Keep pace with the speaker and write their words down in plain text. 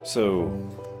So,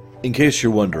 in case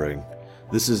you're wondering,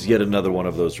 this is yet another one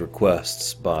of those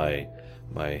requests by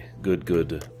my good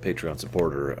Patreon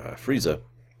supporter, Frieza,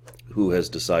 who has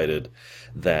decided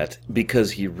that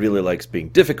because he really likes being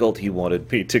difficult, he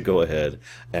wanted me to go ahead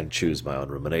and choose my own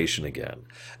rumination again.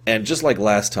 And just like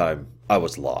last time, I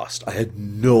was lost. I had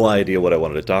no idea what I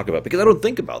wanted to talk about, because I don't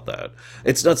think about that.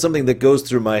 It's not something that goes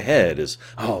through my head as,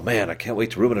 oh man, I can't wait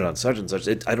to ruminate on such and such.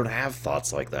 I don't have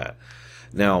thoughts like that.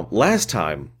 Now, last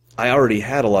time, I already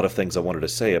had a lot of things I wanted to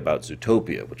say about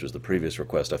Zootopia, which was the previous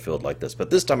request I filled like this. But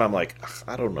this time I'm like,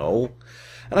 I don't know.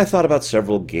 And I thought about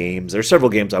several games. There are several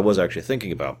games I was actually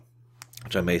thinking about,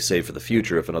 which I may save for the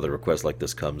future if another request like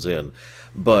this comes in.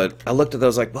 But I looked at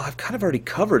those like, well, I've kind of already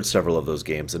covered several of those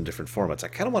games in different formats. I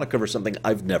kind of want to cover something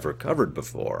I've never covered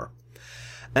before.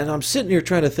 And I'm sitting here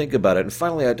trying to think about it, and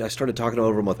finally I started talking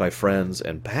over them with my friends,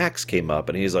 and Pax came up,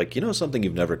 and he's like, you know something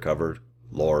you've never covered?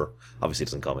 Lore. Obviously, he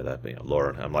doesn't call me that, but, Lore.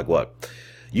 And I'm like, what?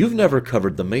 You've never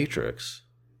covered The Matrix.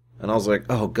 And I was like,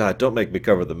 oh, God, don't make me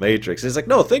cover The Matrix. And he's like,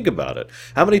 no, think about it.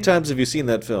 How many times have you seen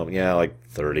that film? Yeah, like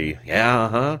 30. Yeah,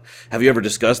 huh? Have you ever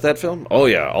discussed that film? Oh,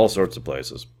 yeah, all sorts of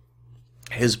places.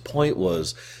 His point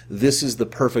was, this is the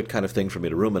perfect kind of thing for me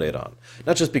to ruminate on.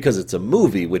 Not just because it's a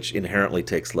movie, which inherently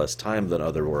takes less time than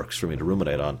other works for me to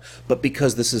ruminate on, but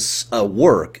because this is a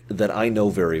work that I know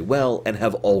very well and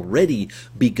have already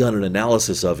begun an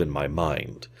analysis of in my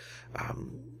mind.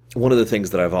 One of the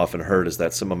things that I've often heard is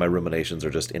that some of my ruminations are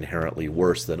just inherently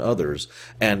worse than others,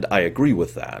 and I agree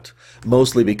with that.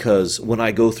 Mostly because when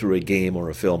I go through a game or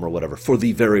a film or whatever for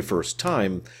the very first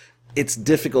time, it's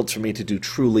difficult for me to do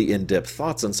truly in-depth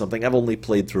thoughts on something I've only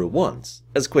played through once,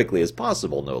 as quickly as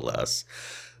possible, no less.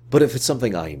 But if it's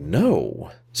something I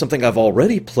know, something I've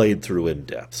already played through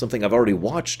in-depth, something I've already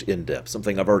watched in-depth,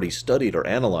 something I've already studied or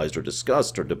analyzed or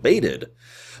discussed or debated,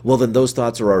 well then those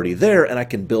thoughts are already there and I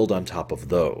can build on top of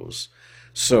those.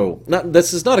 So,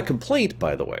 this is not a complaint,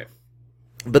 by the way.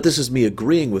 But this is me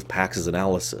agreeing with Pax's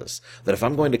analysis, that if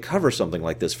I'm going to cover something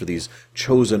like this for these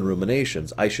chosen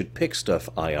ruminations, I should pick stuff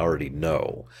I already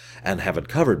know and haven't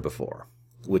covered before.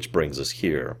 Which brings us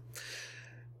here.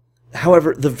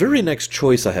 However, the very next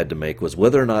choice I had to make was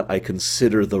whether or not I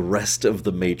consider the rest of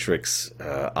the Matrix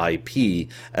IP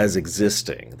as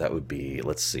existing. That would be,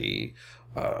 let's see,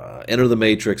 Enter the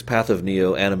Matrix, Path of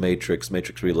Neo, Animatrix,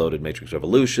 Matrix Reloaded, Matrix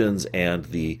Revolutions, and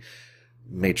the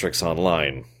Matrix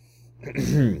Online.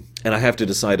 And I have to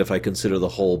decide if I consider the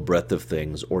whole breadth of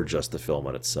things or just the film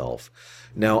in itself.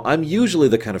 Now, I'm usually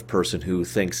the kind of person who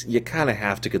thinks you kind of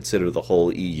have to consider the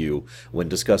whole EU when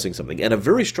discussing something, and a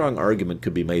very strong argument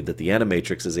could be made that the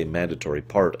Animatrix is a mandatory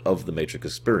part of the Matrix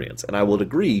experience, and I would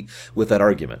agree with that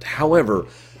argument. However,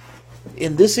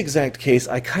 in this exact case,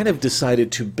 I kind of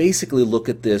decided to basically look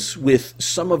at this with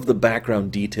some of the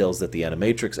background details that the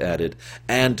Animatrix added,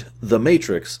 and the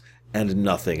Matrix, and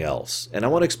nothing else. And I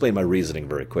want to explain my reasoning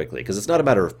very quickly, because it's not a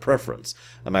matter of preference.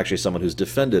 I'm actually someone who's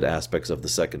defended aspects of the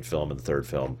second film and the third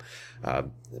film,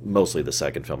 mostly the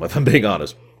second film, if I'm being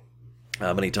honest,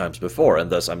 many times before,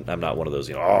 and thus I'm not one of those,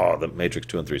 the Matrix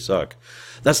 2 and 3 suck.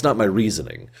 That's not my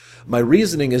reasoning. My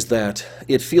reasoning is that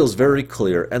it feels very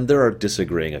clear, and there are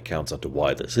disagreeing accounts onto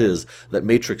why this is, that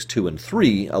Matrix 2 and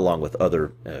 3, along with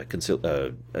other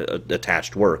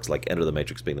attached works, like Enter the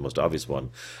Matrix being the most obvious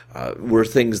one, were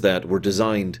things that were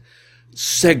designed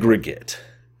segregate.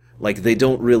 Like, they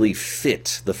don't really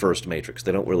fit the first Matrix.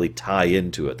 They don't really tie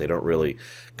into it. They don't really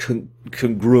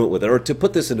congruent with it. Or to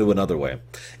put this into another way,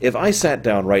 if I sat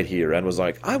down right here and was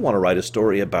like, I want to write a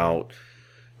story about,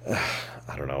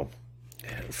 I don't know,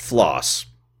 floss.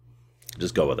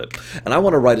 Just go with it. And I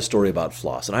want to write a story about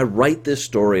floss. And I write this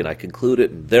story and I conclude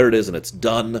it and there it is and it's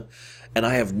done. And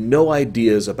I have no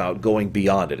ideas about going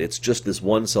beyond it. It's just this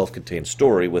one self-contained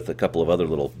story with a couple of other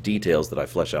little details that I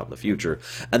flesh out in the future.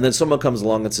 And then someone comes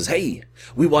along and says, hey,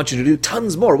 we want you to do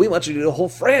tons more. We want you to do a whole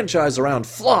franchise around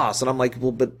floss. And I'm like,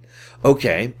 well, but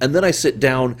okay. And then I sit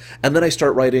down and then I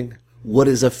start writing what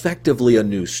is effectively a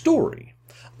new story.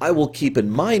 I will keep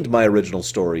in mind my original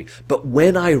story, but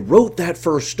when I wrote that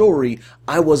first story,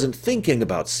 I wasn't thinking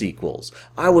about sequels.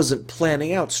 I wasn't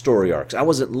planning out story arcs. I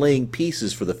wasn't laying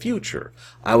pieces for the future.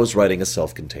 I was writing a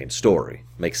self-contained story.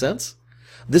 Make sense?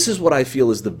 This is what I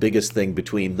feel is the biggest thing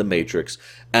between The Matrix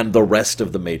and the rest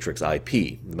of the Matrix IP,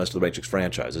 the rest of the Matrix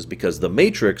franchises, because The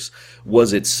Matrix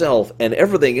was itself, and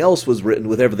everything else was written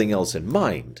with everything else in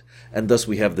mind, and thus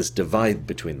we have this divide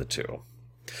between the two.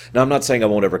 Now, I'm not saying I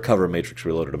won't ever cover Matrix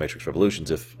Reloaded or Matrix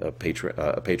Revolutions if a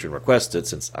patron requests it,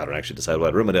 since I don't actually decide what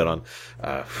I'd ruminate on,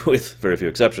 with very few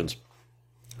exceptions.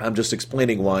 I'm just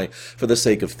explaining why, for the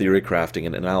sake of theory crafting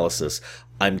and analysis,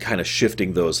 I'm kind of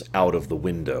shifting those out of the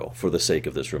window for the sake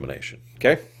of this rumination.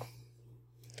 Okay?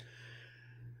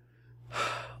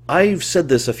 I've said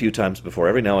this a few times before.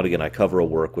 Every now and again I cover a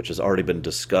work which has already been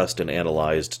discussed and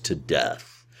analyzed to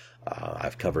death.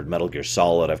 I've covered Metal Gear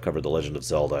Solid, I've covered The Legend of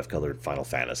Zelda, I've covered Final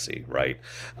Fantasy, right?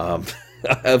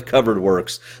 I've covered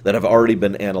works that have already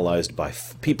been analyzed by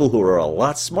people who are a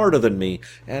lot smarter than me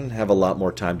and have a lot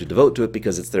more time to devote to it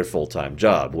because it's their full-time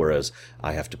job, whereas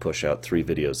I have to push out 3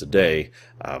 videos a day,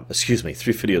 3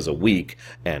 videos a week,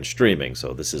 and streaming,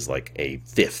 so this is like a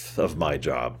fifth of my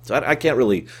job. So I can't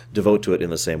really devote to it in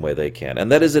the same way they can,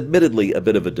 and that is admittedly a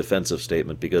bit of a defensive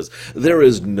statement because there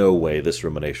is no way this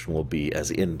rumination will be as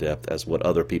in-depth as what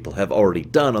other people have already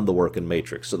done on the work in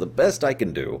Matrix, so the best I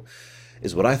can do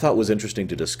is what I thought was interesting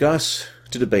to discuss,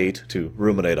 to debate, to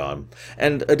ruminate on,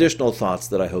 and additional thoughts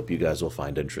that I hope you guys will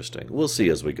find interesting. We'll see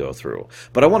as we go through.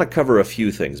 But I want to cover a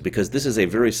few things, because this is a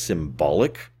very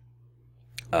symbolic,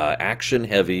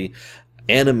 action-heavy,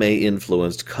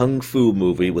 anime-influenced kung fu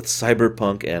movie with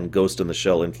cyberpunk and Ghost in the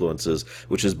Shell influences,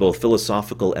 which is both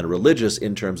philosophical and religious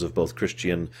in terms of both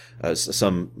Christian,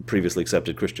 some previously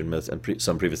accepted Christian myths, and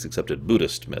some previously accepted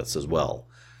Buddhist myths as well.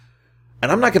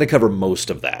 And I'm not going to cover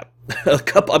most of that.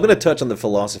 I'm going to touch on the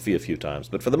philosophy a few times,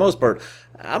 but for the most part,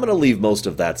 I'm going to leave most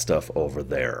of that stuff over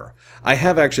there. I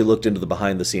have actually looked into the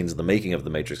behind the scenes of the making of The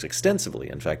Matrix extensively.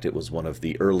 In fact, it was one of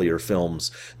the earlier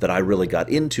films that I really got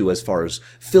into as far as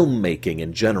filmmaking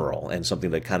in general, and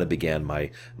something that kind of began my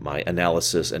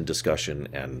analysis and discussion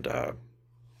and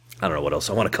I don't know what else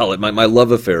I want to call it, my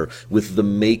love affair with the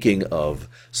making of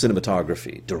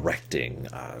cinematography, directing,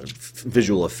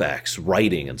 visual effects,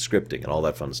 writing and scripting, and all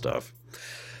that fun stuff.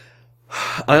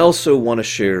 I also want to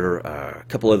share a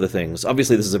couple other things.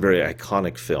 Obviously, this is a very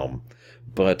iconic film,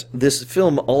 but this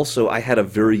film also, I had a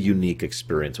very unique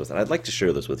experience with it. I'd like to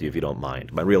share this with you if you don't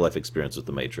mind, my real-life experience with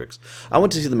The Matrix. I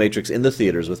went to see The Matrix in the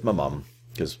theaters with my mom,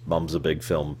 because Mom's a big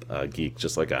film geek,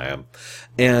 just like I am.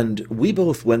 And we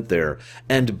both went there,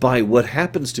 and by what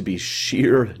happens to be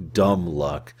sheer dumb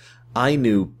luck, I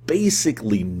knew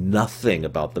basically nothing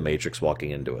about The Matrix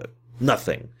walking into it.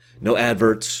 Nothing. No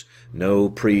adverts, no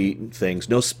pre-things,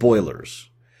 no spoilers.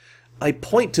 I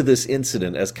point to this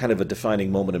incident as kind of a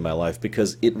defining moment in my life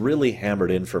because it really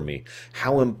hammered in for me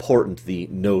how important the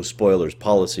no spoilers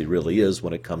policy really is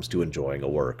when it comes to enjoying a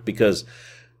work. Because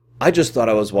I just thought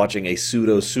I was watching a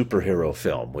pseudo-superhero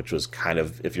film, which was kind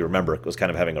of, if you remember, it was kind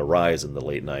of having a rise in the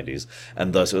late 90s.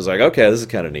 And thus it was like, okay, this is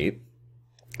kind of neat.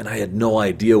 And I had no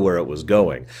idea where it was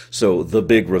going. So the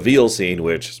big reveal scene,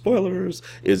 which, spoilers,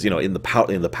 is, in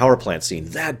the power plant scene,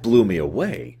 that blew me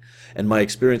away. And my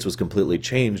experience was completely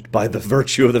changed by the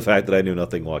virtue of the fact that I knew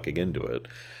nothing walking into it.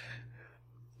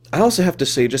 I also have to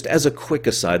say, just as a quick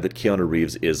aside, that Keanu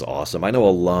Reeves is awesome. I know a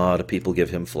lot of people give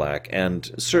him flack,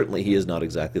 and certainly he is not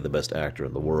exactly the best actor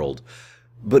in the world.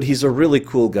 But he's a really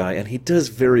cool guy, and he does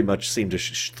very much seem to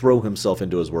throw himself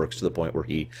into his works to the point where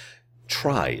he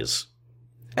tries.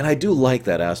 And I do like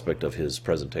that aspect of his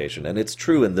presentation, and it's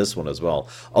true in this one as well.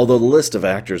 Although the list of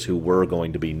actors who were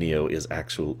going to be Neo is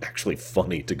actually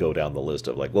funny to go down the list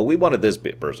of, like, well, we wanted this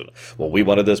person. Well, we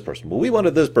wanted this person. Well, we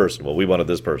wanted this person. Well, we wanted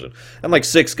this person. And like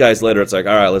 6 guys later, it's like,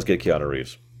 all right, let's get Keanu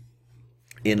Reeves.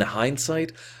 In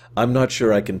hindsight, I'm not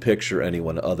sure I can picture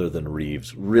anyone other than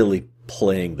Reeves really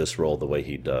playing this role the way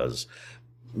he does.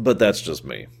 But that's just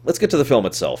me. Let's get to the film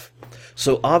itself.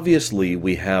 So obviously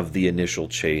we have the initial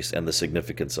chase and the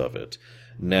significance of it.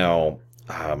 Now,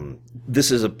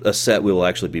 this is a set we will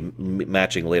actually be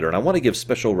matching later, and I want to give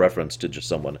special reference to just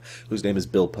someone whose name is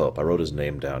Bill Pope. I wrote his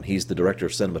name down. He's the director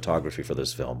of cinematography for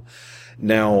this film.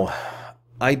 Now,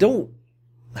 how do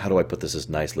I put this as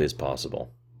nicely as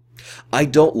possible? I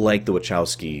don't like the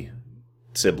Wachowski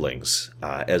siblings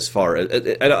as far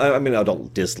as I mean, I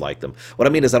don't dislike them. What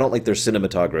I mean is I don't like their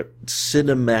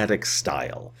cinematic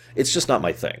style. It's just not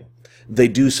my thing. They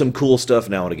do some cool stuff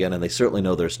now and again, and they certainly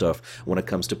know their stuff when it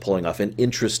comes to pulling off an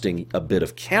interesting bit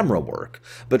of camera work.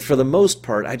 But for the most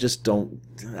part, I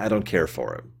don't care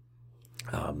for it.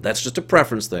 That's just a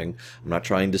preference thing. I'm not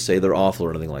trying to say they're awful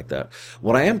or anything like that.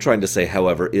 What I am trying to say,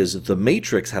 however, is The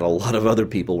Matrix had a lot of other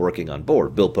people working on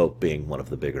board, Bill Pope being one of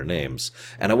the bigger names.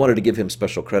 And I wanted to give him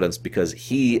special credits because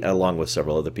he, along with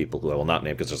several other people who I will not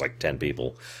name because there's like 10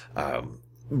 people,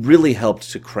 really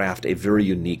helped to craft a very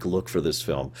unique look for this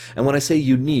film. And when I say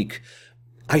unique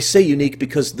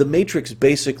because The Matrix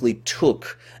basically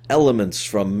took elements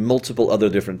from multiple other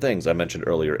different things. I mentioned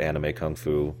earlier anime, kung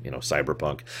fu,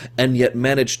 cyberpunk, and yet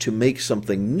managed to make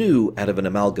something new out of an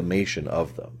amalgamation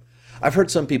of them. I've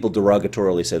heard some people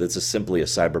derogatorily say this is simply a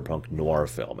cyberpunk noir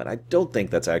film, and I don't think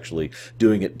that's actually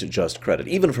doing it to just credit,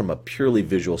 even from a purely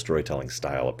visual storytelling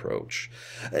style approach.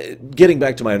 Getting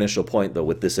back to my initial point, though,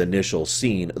 with this initial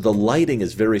scene, the lighting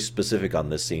is very specific on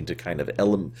this scene to kind of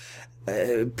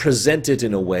present it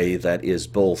in a way that is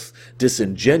both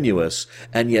disingenuous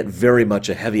and yet very much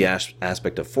a heavy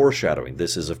aspect of foreshadowing.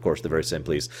 This is, of course, the very same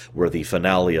place where the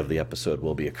finale of the episode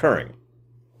will be occurring,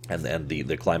 and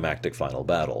the climactic final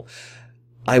battle.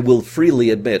 I will freely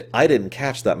admit I didn't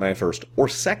catch that my first or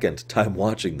second time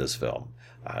watching this film.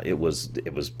 It was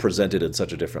presented in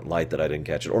such a different light that I didn't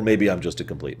catch it, or maybe I'm just a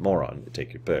complete moron.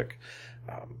 Take your pick.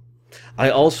 I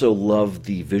also love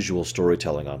the visual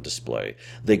storytelling on display.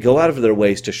 They go out of their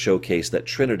ways to showcase that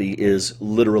Trinity is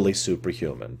literally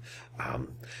superhuman.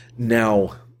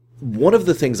 Now, one of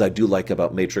the things I do like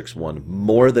about Matrix 1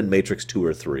 more than Matrix 2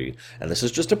 or 3, and this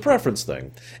is just a preference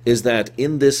thing, is that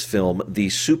in this film, the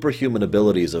superhuman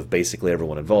abilities of basically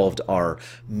everyone involved are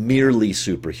merely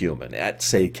superhuman, at,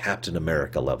 say, Captain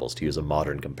America levels, to use a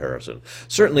modern comparison.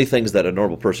 Certainly things that a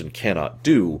normal person cannot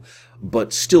do,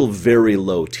 but still very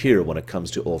low tier when it comes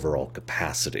to overall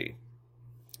capacity.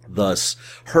 Thus,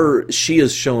 she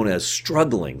is shown as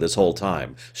struggling this whole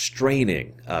time,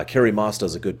 straining. Carrie Moss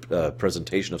does a good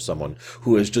presentation of someone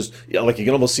who is just, like you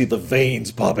can almost see the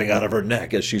veins popping out of her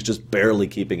neck as she's just barely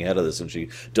keeping ahead of this, and she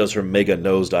does her mega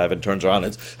nosedive and turns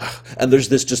around, and there's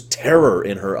this just terror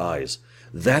in her eyes.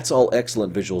 That's all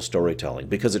excellent visual storytelling,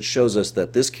 because it shows us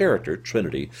that this character,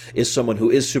 Trinity, is someone who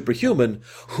is superhuman,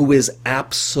 who is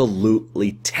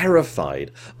absolutely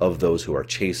terrified of those who are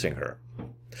chasing her.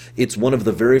 It's one of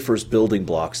the very first building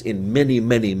blocks in many,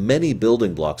 many, many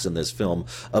building blocks in this film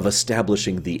of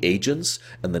establishing the agents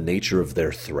and the nature of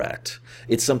their threat.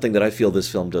 It's something that I feel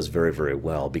this film does very, very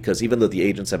well, because even though the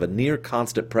agents have a near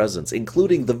constant presence,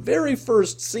 including the very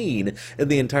first scene in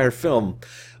the entire film,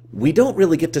 we don't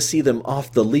really get to see them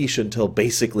off the leash until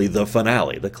basically the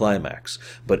finale, the climax.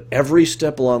 But every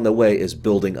step along the way is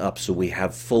building up so we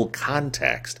have full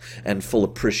context and full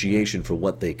appreciation for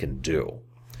what they can do.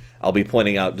 I'll be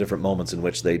pointing out different moments in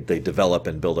which they develop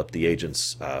and build up the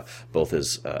agents, both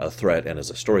as a threat and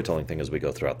as a storytelling thing as we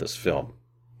go throughout this film.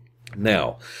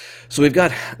 Now, so we've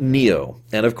got Neo,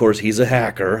 and of course he's a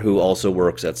hacker who also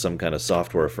works at some kind of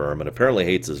software firm and apparently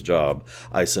hates his job.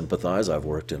 I sympathize. I've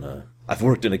worked in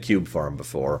a cube farm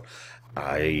before.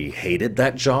 I hated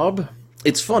that job.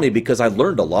 It's funny because I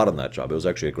learned a lot on that job. It was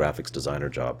actually a graphics designer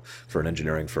job for an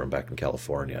engineering firm back in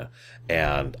California.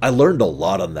 And I learned a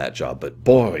lot on that job, but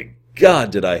boy,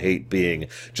 God, did I hate being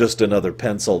just another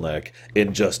pencil neck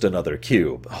in just another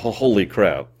cube. Holy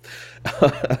crap.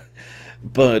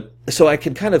 But, so I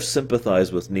can kind of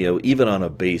sympathize with Neo even on a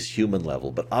base human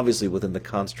level, but obviously within the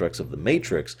constructs of the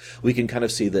Matrix, we can kind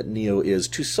of see that Neo is,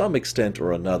 to some extent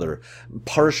or another,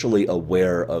 partially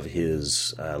aware of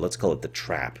his, let's call it the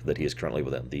trap that he is currently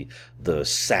within, the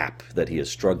sap that he is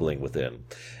struggling within.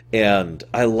 And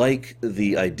I like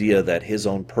the idea that his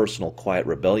own personal quiet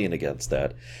rebellion against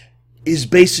that is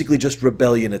basically just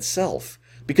rebellion itself.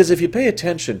 Because if you pay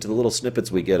attention to the little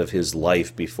snippets we get of his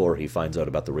life before he finds out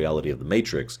about the reality of the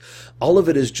Matrix, all of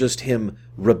it is just him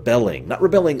rebelling. Not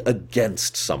rebelling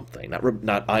against something.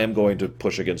 Not I am going to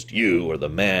push against you or the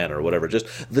man or whatever. Just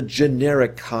the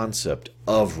generic concept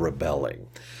of rebelling.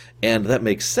 And that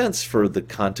makes sense for the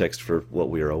context for what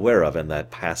we are aware of and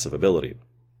that passive ability.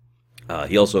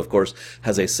 He also, of course,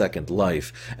 has a second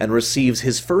life and receives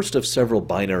his first of several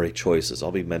binary choices.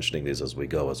 I'll be mentioning these as we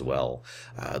go as well.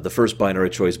 The first binary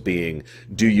choice being,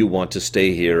 do you want to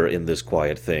stay here in this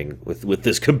quiet thing with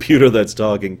this computer that's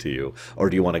talking to you, or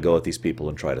do you want to go with these people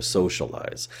and try to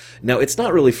socialize? Now, it's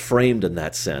not really framed in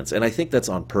that sense, and I think that's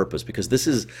on purpose, because this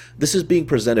is being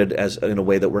presented as in a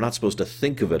way that we're not supposed to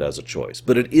think of it as a choice,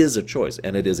 but it is a choice,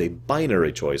 and it is a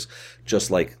binary choice,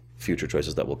 just like future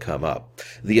choices that will come up.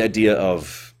 The idea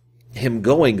of him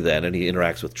going then, and he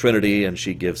interacts with Trinity, and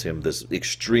she gives him this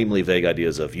extremely vague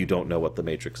ideas of you don't know what the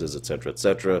Matrix is, etc.,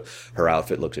 etc. Her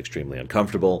outfit looks extremely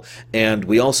uncomfortable, and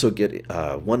we also get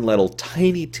one little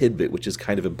tiny tidbit which is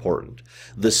kind of important.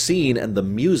 The scene and the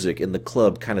music in the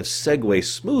club kind of segue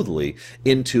smoothly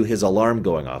into his alarm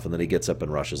going off, and then he gets up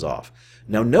and rushes off.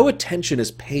 Now, no attention is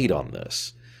paid on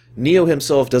this. Neo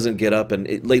himself doesn't get up, and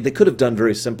they could have done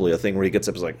very simply a thing where he gets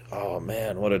up and is like, oh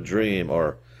man, what a dream,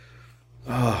 or,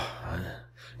 oh,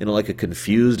 like a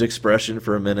confused expression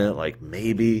for a minute, like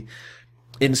maybe.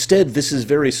 Instead, this is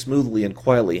very smoothly and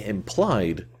quietly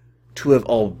implied to have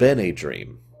all been a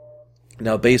dream.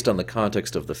 Now, based on the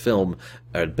context of the film,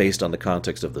 and based on the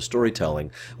context of the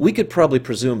storytelling, we could probably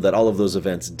presume that all of those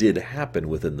events did happen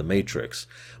within the Matrix.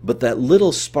 But that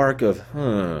little spark of,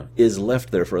 is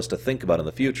left there for us to think about in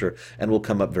the future, and will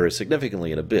come up very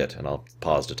significantly in a bit, and I'll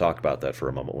pause to talk about that for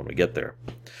a moment when we get there.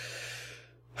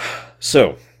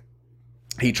 So,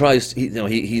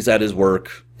 he's at his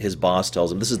work. His boss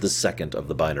tells him this is the second of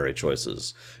the binary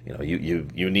choices.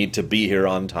 You need to be here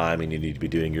on time and you need to be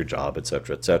doing your job,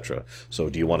 etc., etc. So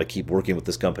do you want to keep working with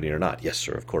this company or not? Yes,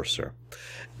 sir. Of course, sir.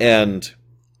 And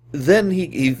then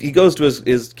he goes to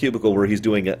his cubicle where he's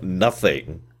doing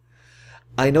nothing.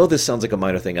 I know this sounds like a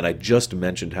minor thing, and I just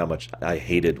mentioned how much I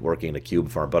hated working in a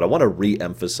cube farm, but I want to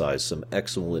re-emphasize some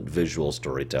excellent visual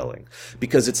storytelling,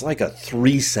 because it's like a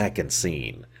 3-second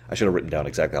scene. I should have written down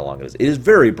exactly how long it is. It is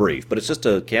very brief, but it's just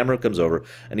a camera comes over,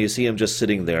 and you see him just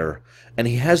sitting there, and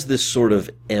he has this sort of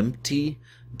empty,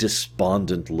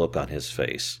 despondent look on his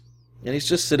face. And he's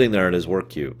just sitting there in his work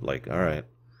cube, like, all right,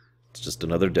 it's just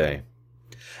another day.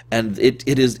 And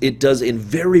it does, in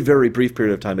very, very brief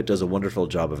period of time, it does a wonderful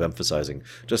job of emphasizing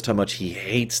just how much he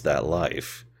hates that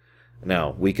life.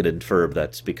 Now, we could infer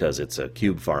that's because it's a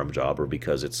cube farm job, or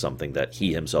because it's something that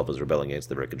he himself is rebelling against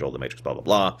the very control of the Matrix, blah, blah,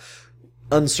 blah.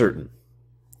 Uncertain.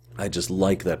 I just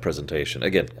like that presentation.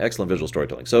 Again, excellent visual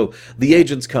storytelling. So the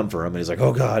agents come for him, and he's like,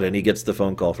 oh God, and he gets the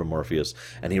phone call from Morpheus,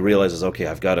 and he realizes, okay,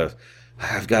 I've got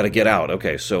to get out.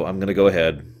 Okay, so I'm going to go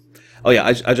ahead. Oh yeah,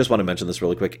 I just want to mention this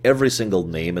really quick. Every single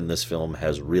name in this film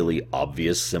has really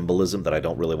obvious symbolism that I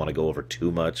don't really want to go over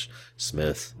too much.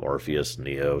 Smith, Morpheus,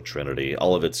 Neo, Trinity,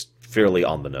 all of it's fairly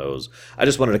on the nose. I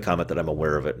just wanted to comment that I'm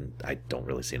aware of it, and I don't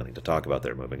really see anything to talk about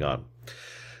there. Moving on.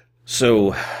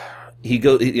 So he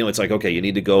goes, it's like, okay, you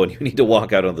need to go and you need to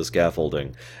walk out on the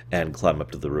scaffolding and climb up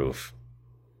to the roof.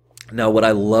 Now, what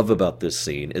I love about this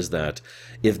scene is that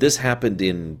if this happened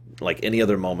in, like, any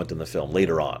other moment in the film,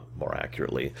 later on, more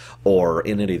accurately, or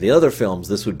in any of the other films,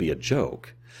 this would be a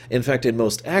joke. In fact, in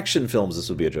most action films, this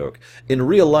would be a joke. In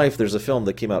real life, there's a film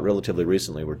that came out relatively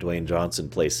recently where Dwayne Johnson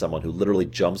plays someone who literally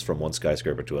jumps from one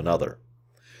skyscraper to another.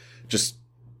 Just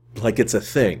like it's a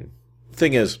thing.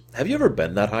 Thing is, have you ever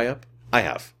been that high up? I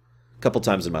have. Couple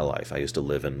times in my life. I used to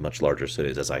live in much larger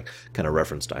cities. As I kind of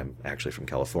referenced, I'm actually from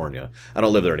California. I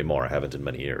don't live there anymore. I haven't in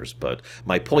many years. But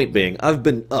my point being, I've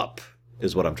been up,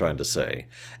 is what I'm trying to say.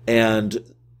 And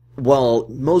while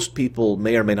most people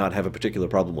may or may not have a particular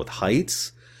problem with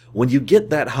heights, when you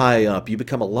get that high up, you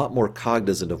become a lot more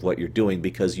cognizant of what you're doing,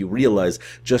 because you realize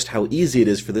just how easy it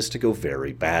is for this to go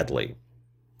very badly.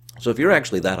 So if you're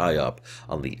actually that high up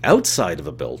on the outside of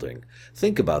a building,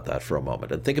 think about that for a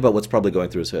moment and think about what's probably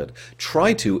going through his head.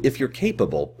 Try to, if you're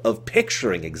capable of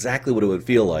picturing exactly what it would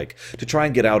feel like to try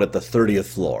and get out at the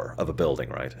 30th floor of a building,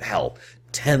 right? Hell,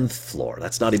 10th floor.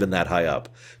 That's not even that high up.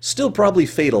 Still probably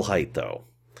fatal height, though.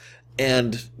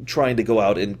 And trying to go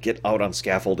out and get out on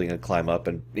scaffolding and climb up,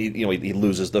 and he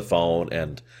loses the phone,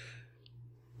 and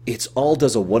it all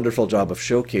does a wonderful job of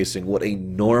showcasing what a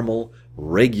normal,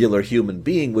 regular human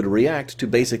being would react to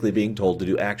basically being told to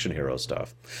do action hero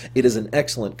stuff. It is an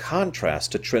excellent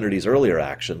contrast to Trinity's earlier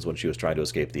actions when she was trying to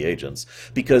escape the agents,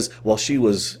 because while she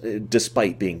was,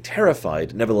 despite being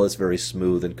terrified, nevertheless very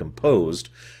smooth and composed,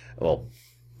 well,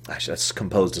 actually,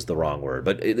 composed is the wrong word,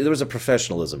 but there was a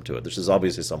professionalism to it. This is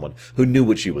obviously someone who knew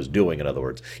what she was doing, in other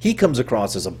words. He comes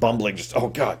across as a bumbling, just, oh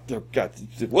God,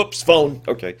 whoops, phone,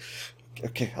 okay,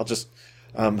 I'll just,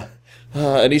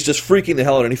 and he's just freaking the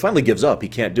hell out, and he finally gives up. He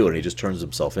can't do it, and he just turns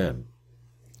himself in.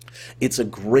 It's a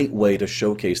great way to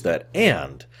showcase that,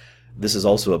 and this is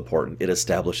also important, it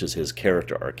establishes his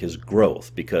character arc, his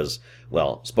growth, because,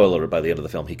 well, spoiler alert, by the end of the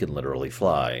film, he can literally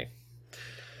fly.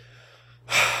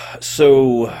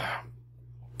 So,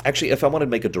 actually, if I want to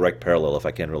make a direct parallel, if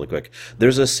I can really quick,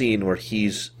 there's a scene where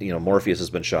Morpheus has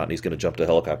been shot and he's going to jump to a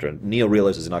helicopter, and Neo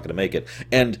realizes he's not going to make it,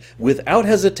 and without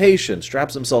hesitation,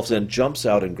 straps himself in, jumps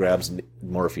out and grabs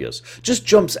Morpheus. Just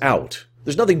jumps out.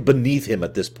 There's nothing beneath him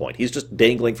at this point. He's just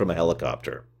dangling from a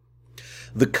helicopter.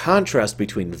 The contrast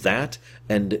between that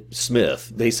and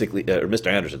Smith, basically, or Mr.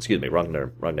 Anderson, excuse me, wrong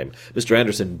name. Mr.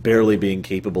 Anderson barely being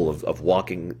capable of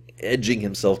walking, edging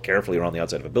himself carefully around the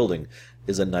outside of a building,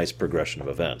 is a nice progression of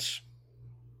events.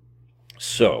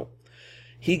 So,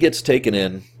 he gets taken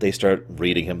in, they start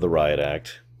reading him the riot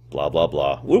act, blah, blah,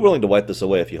 blah. We're willing to wipe this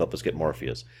away if you help us get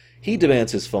Morpheus. He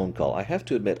demands his phone call. I have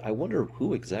to admit, I wonder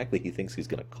who exactly he thinks he's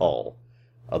going to call,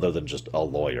 other than just a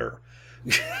lawyer.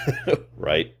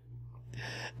 Right?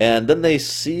 And then they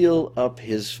seal up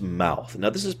his mouth.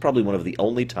 Now, this is probably one of the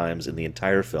only times in the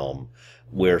entire film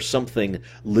where something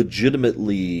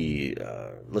legitimately,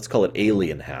 let's call it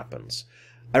alien, happens.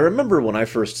 I remember when I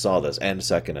first saw this, and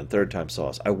second and third time saw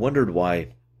this, I wondered why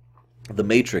the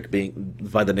Matrix, being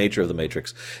by the nature of the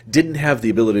Matrix, didn't have the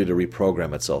ability to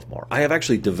reprogram itself more. I have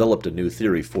actually developed a new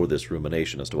theory for this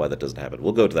rumination as to why that doesn't happen.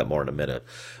 We'll go to that more in a minute.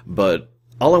 But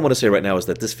all I want to say right now is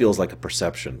that this feels like a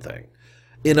perception thing.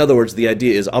 In other words, the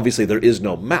idea is obviously there is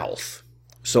no mouth.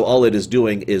 So all it is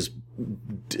doing is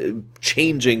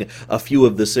changing a few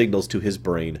of the signals to his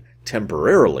brain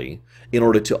temporarily in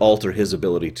order to alter his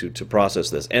ability to process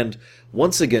this. And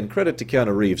once again, credit to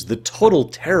Keanu Reeves, the total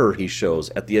terror he shows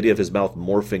at the idea of his mouth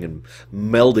morphing and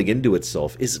melding into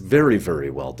itself is very, very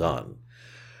well done.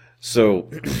 So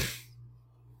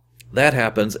that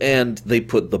happens, and they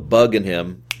put the bug in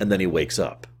him, and then he wakes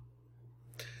up.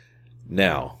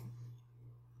 Now,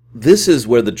 this is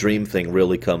where the dream thing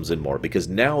really comes in more, because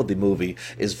now the movie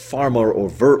is far more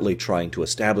overtly trying to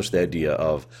establish the idea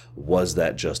of, was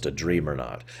that just a dream or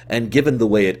not? And given the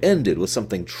way it ended with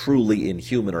something truly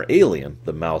inhuman or alien,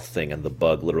 the mouth thing and the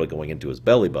bug literally going into his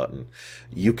belly button,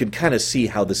 you can kind of see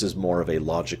how this is more of a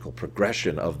logical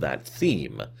progression of that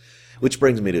theme. Which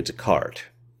brings me to Descartes.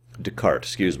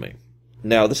 Excuse me.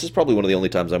 Now, this is probably one of the only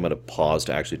times I'm going to pause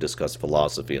to actually discuss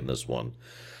philosophy in this one.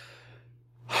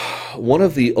 One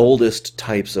of the oldest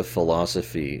types of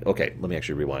philosophy... Okay, let me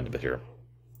actually rewind a bit here.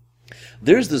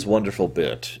 There's this wonderful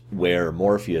bit where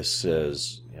Morpheus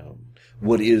says,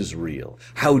 what is real?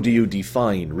 How do you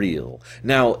define real?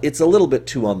 Now, it's a little bit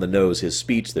too on the nose, his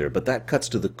speech there, but that cuts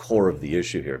to the core of the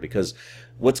issue here, because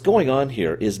what's going on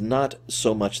here is not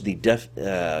so much the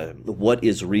what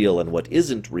is real and what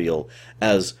isn't real,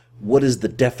 as what is the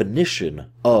definition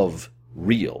of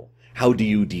real? How do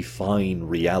you define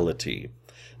reality?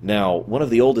 Now, one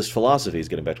of the oldest philosophies,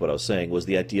 getting back to what I was saying, was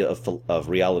the idea of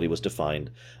reality was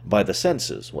defined by the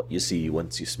senses, what you see,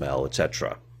 what you smell,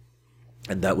 etc.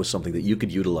 And that was something that you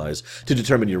could utilize to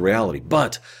determine your reality.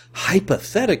 But,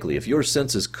 hypothetically, if your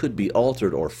senses could be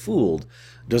altered or fooled,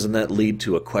 doesn't that lead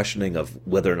to a questioning of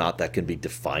whether or not that can be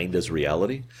defined as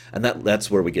reality? And that's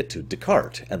where we get to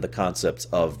Descartes and the concepts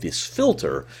of this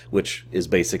filter, which is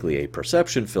basically a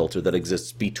perception filter that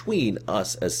exists between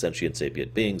us as sentient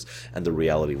sapient beings and the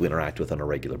reality we interact with on a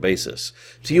regular basis.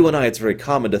 To you and I, it's very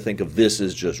common to think of this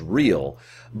as just real,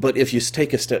 but if you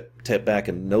take a step back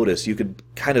and notice, you can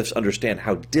kind of understand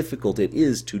how difficult it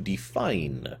is to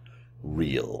define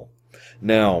real.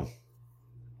 Now,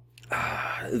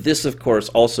 this, of course,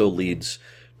 also leads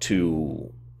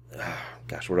to...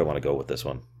 Gosh, where do I want to go with this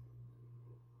one?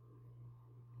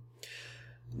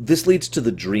 This leads to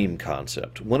the dream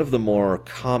concept. One of the more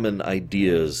common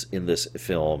ideas in this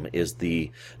film is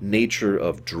the nature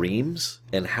of dreams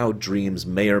and how dreams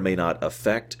may or may not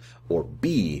affect or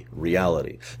be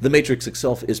reality. The Matrix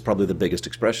itself is probably the biggest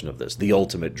expression of this, the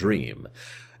ultimate dream.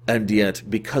 And yet,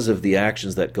 because of the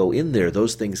actions that go in there,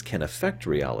 those things can affect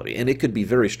reality. And it could be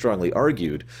very strongly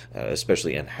argued,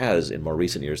 especially and has in more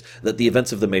recent years, that the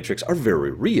events of the Matrix are very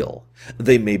real.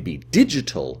 They may be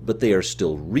digital, but they are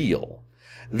still real.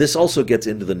 This also gets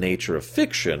into the nature of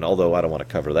fiction, although I don't want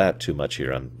to cover that too much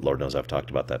here, and Lord knows I've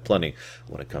talked about that plenty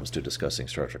when it comes to discussing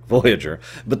Star Trek Voyager.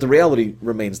 But the reality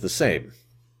remains the same.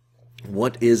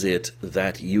 What is it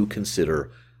that you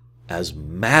consider as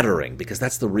mattering? Because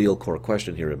that's the real core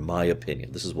question here, in my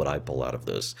opinion. This is what I pull out of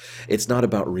this. It's not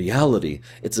about reality,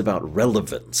 it's about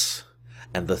relevance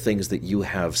and the things that you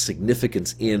have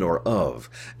significance in or of.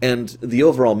 And the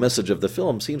overall message of the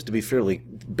film seems to be fairly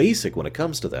basic when it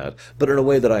comes to that, but in a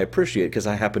way that I appreciate because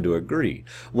I happen to agree.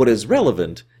 What is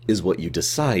relevant is what you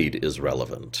decide is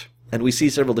relevant. And we see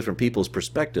several different people's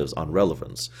perspectives on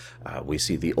relevance. We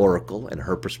see the Oracle and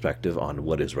her perspective on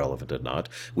what is relevant and not.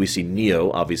 We see Neo,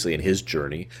 obviously, in his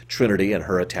journey. Trinity and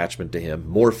her attachment to him.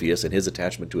 Morpheus and his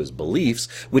attachment to his beliefs,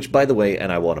 which, by the way,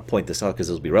 and I want to point this out because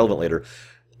this will be relevant later,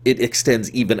 it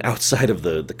extends even outside of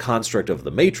the construct of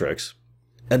the Matrix.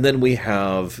 And then we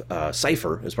have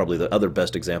Cypher, is probably the other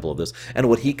best example of this, and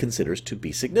what he considers to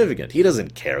be significant. He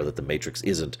doesn't care that the Matrix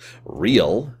isn't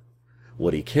real.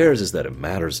 What he cares is that it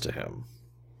matters to him.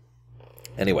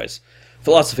 Anyways,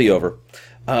 philosophy over.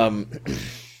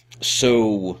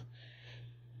 So,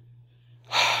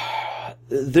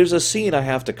 there's a scene I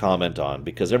have to comment on,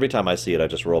 because every time I see it, I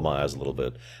just roll my eyes a little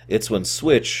bit. It's when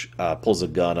Switch pulls a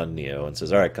gun on Neo and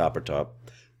says, all right, Copper Top.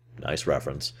 Nice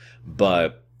reference.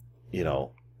 But,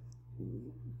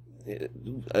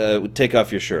 take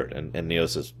off your shirt. And Neo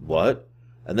says, what?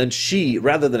 And then she,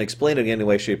 rather than explaining in any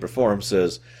way, shape, or form,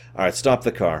 says, all right, stop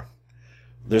the car.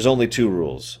 There's only two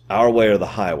rules, our way or the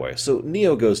highway. So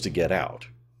Neo goes to get out.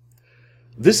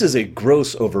 This is a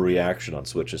gross overreaction on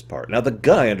Switch's part. Now, the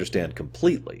guy I understand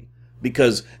completely,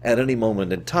 Because at any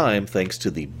moment in time, thanks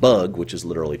to the bug, which is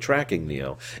literally tracking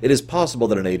Neo, it is possible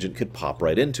that an agent could pop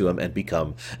right into him and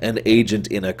become an agent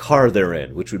in a car they're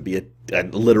in, which would be a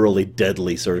literally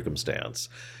deadly circumstance.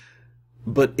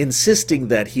 But insisting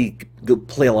that he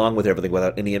play along with everything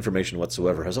without any information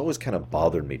whatsoever has always kind of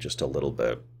bothered me just a little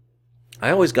bit.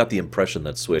 I always got the impression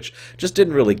that Switch just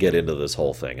didn't really get into this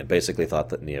whole thing and basically thought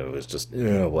that Neo was just,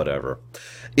 whatever.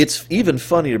 It's even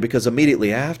funnier because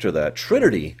immediately after that,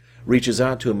 Trinity reaches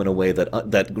out to him in a way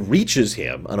that reaches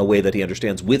him in a way that he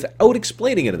understands without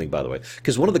explaining anything, by the way.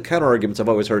 Because one of the counter-arguments I've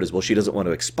always heard is, well, she doesn't want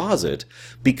to exposit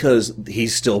because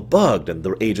he's still bugged and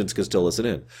the agents can still listen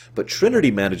in. But Trinity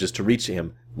manages to reach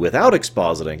him without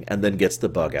expositing and then gets the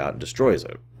bug out and destroys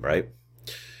it, right?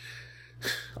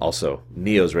 Also,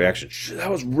 Neo's reaction, that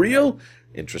was real?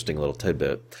 Interesting little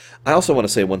tidbit. I also want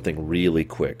to say one thing really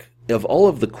quick. Of all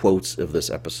of the quotes of this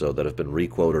episode that have been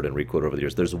requoted and requoted over the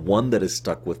years, there's one that has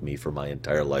stuck with me for my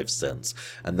entire life since,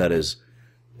 and that is,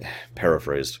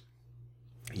 paraphrased,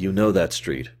 "You know that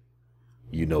street.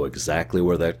 You know exactly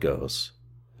where that goes,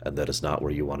 and that is not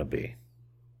where you want to be."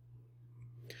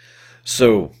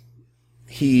 So,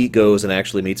 he goes and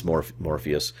actually meets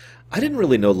Morpheus. I didn't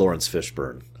really know Lawrence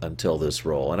Fishburne until this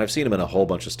role, and I've seen him in a whole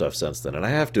bunch of stuff since then, and I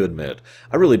have to admit,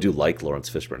 I really do like Lawrence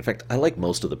Fishburne. In fact, I like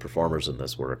most of the performers in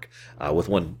this work, with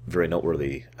one very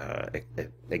noteworthy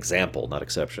example, not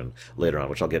exception, later on,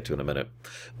 which I'll get to in a minute.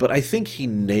 But I think he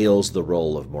nails the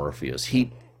role of Morpheus.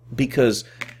 Because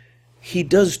he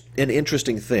does an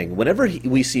interesting thing. Whenever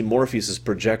we see Morpheus's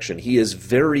projection, he is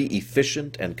very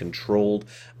efficient and controlled,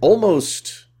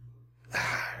 almost,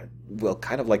 well,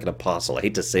 kind of like an apostle. I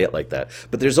hate to say it like that,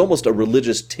 but there's almost a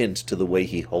religious tint to the way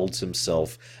he holds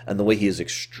himself and the way he is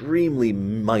extremely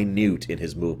minute in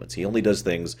his movements. He only does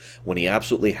things when he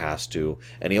absolutely has to,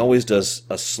 and he always does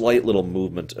a slight little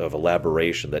movement of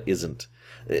elaboration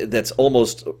that's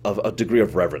almost of a degree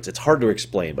of reverence. It's hard to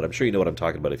explain, but I'm sure you know what I'm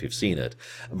talking about if you've seen it.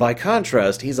 By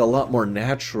contrast, he's a lot more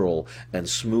natural and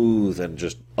smooth and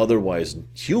just otherwise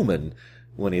human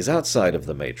when he's outside of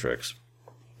the Matrix.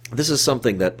 This is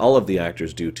something that all of the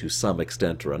actors do to some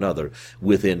extent or another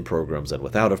within programs and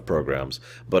without of programs,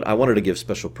 but I wanted to give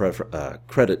special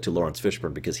credit to Lawrence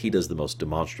Fishburne because he does the most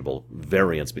demonstrable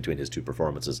variance between his two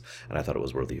performances, and I thought it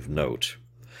was worthy of note.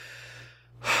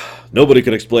 Nobody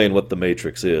can explain what the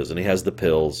Matrix is, and he has the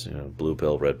pills, blue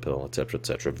pill, red pill, etc.,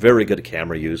 etc. Very good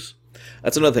camera use.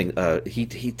 That's another thing.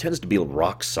 He tends to be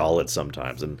rock solid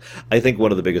sometimes, and I think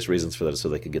one of the biggest reasons for that is so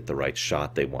they could get the right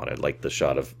shot they wanted, like the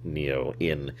shot of Neo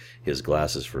in his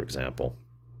glasses, for example.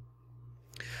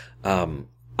 I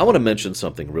want to mention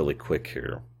something really quick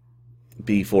here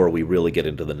before we really get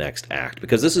into the next act,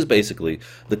 because this is basically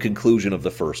the conclusion of the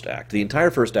first act. The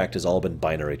entire first act has all been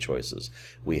binary choices.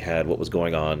 We had what was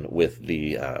going on with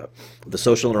the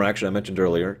social interaction I mentioned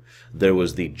earlier. There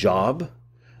was the job.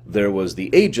 There was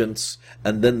the agents,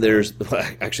 and then there was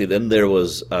the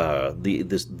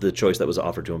choice that was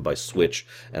offered to him by Switch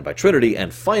and by Trinity,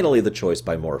 and finally the choice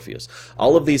by Morpheus.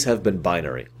 All of these have been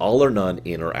binary, all or none,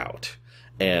 in or out.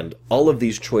 And all of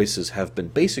these choices have been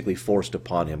basically forced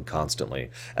upon him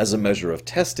constantly, as a measure of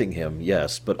testing him,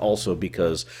 yes, but also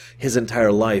because his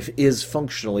entire life is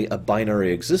functionally a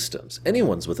binary existence.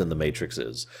 Anyone's within the Matrix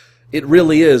is. It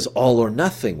really is all or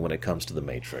nothing when it comes to the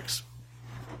Matrix.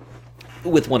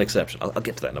 With one exception. I'll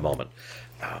get to that in a moment.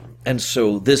 And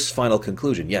so this final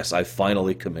conclusion, yes, I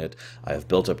finally commit, I have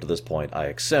built up to this point, I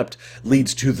accept,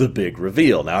 leads to the big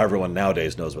reveal. Now everyone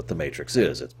nowadays knows what the Matrix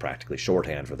is. It's practically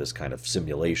shorthand for this kind of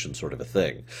simulation sort of a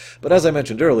thing. But as I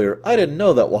mentioned earlier, I didn't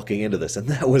know that walking into this, and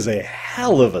that was a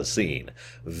hell of a scene.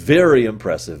 Very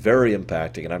impressive, very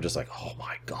impacting, and I'm just like, oh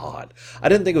my god. I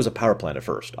didn't think it was a power plant at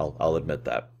first, I'll admit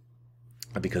that,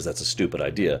 because that's a stupid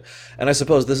idea. And I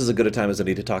suppose this is as good a time as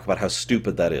any to talk about how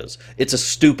stupid that is. It's a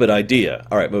stupid idea.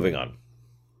 All right, moving on.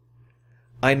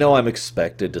 I know I'm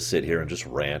expected to sit here and just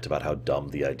rant about how dumb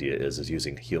the idea is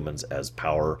using humans as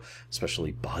power,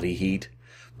 especially body heat.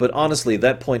 But honestly,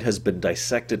 that point has been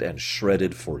dissected and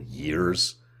shredded for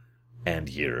years and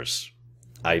years.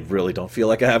 I really don't feel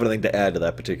like I have anything to add to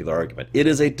that particular argument. It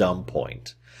is a dumb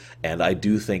point. And I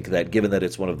do think that given that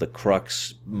it's one of the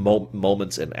crux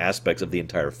moments and aspects of the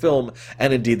entire film,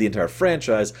 and indeed the entire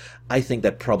franchise, I think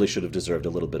that probably should have deserved a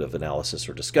little bit of analysis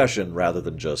or discussion rather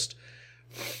than just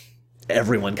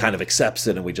everyone kind of accepts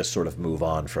it and we just sort of move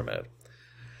on from it.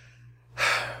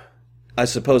 I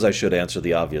suppose I should answer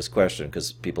the obvious question,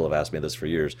 because people have asked me this for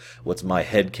years. What's my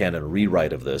headcanon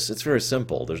rewrite of this? It's very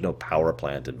simple. There's no power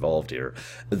plant involved here.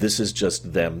 This is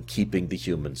just them keeping the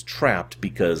humans trapped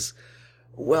because,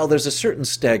 well, there's a certain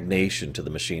stagnation to the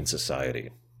machine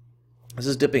society. This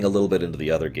is dipping a little bit into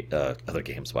the other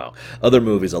games, wow, other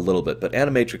movies a little bit, but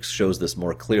Animatrix shows this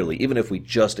more clearly. Even if we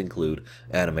just include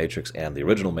Animatrix and the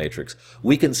original Matrix,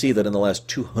 we can see that in the last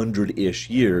 200-ish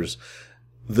years,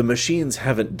 the machines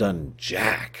haven't done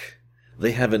jack.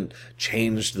 They haven't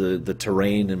changed the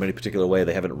terrain in any particular way.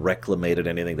 They haven't reclamated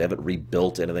anything. They haven't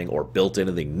rebuilt anything or built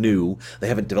anything new. They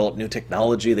haven't developed new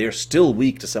technology. They are still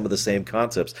weak to some of the same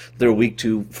concepts they're weak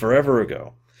to forever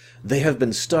ago. They have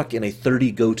been stuck in a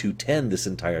 30 go to 10 this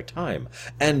entire time.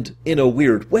 And in a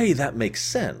weird way, that makes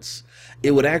sense.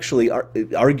 It would actually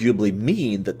arguably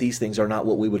mean that these things are not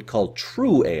what we would call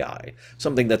true AI,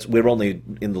 something that's we're only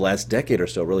in the last decade or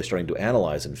so really starting to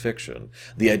analyze in fiction.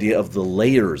 The idea of the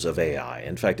layers of AI.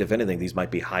 In fact, if anything, these might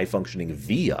be high-functioning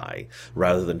VI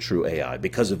rather than true AI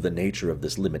because of the nature of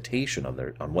this limitation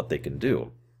on what they can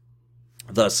do.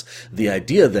 Thus, the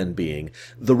idea then being,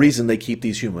 the reason they keep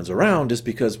these humans around is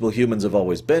because, well, humans have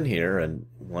always been here, and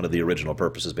one of the original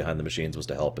purposes behind the machines was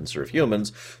to help and serve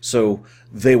humans, so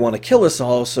they want to kill us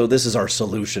all, so this is our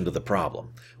solution to the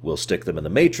problem. We'll stick them in the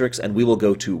Matrix, and we will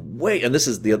go to and this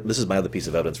is my other piece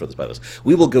of evidence for this, by this.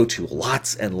 We will go to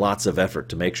lots and lots of effort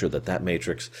to make sure that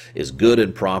Matrix is good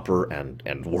and proper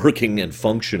and working and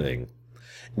functioning,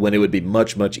 when it would be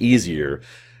much, much easier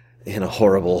in a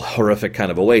horrific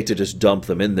kind of a way to just dump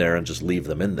them in there and just leave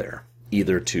them in there,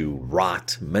 either to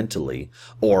rot mentally,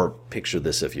 or picture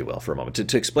this, if you will, for a moment,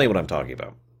 to explain what I'm talking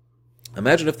about.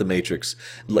 Imagine if the Matrix,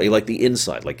 like the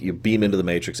inside, like you beam into the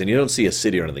Matrix and you don't see a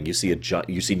city or anything, you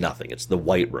see nothing. It's the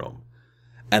White Room,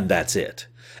 and that's it.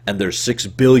 And there's 6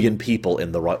 billion people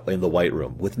in the White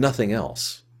Room with nothing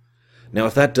else. Now,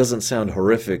 if that doesn't sound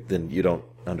horrific, then you don't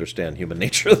understand human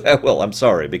nature that well. I'm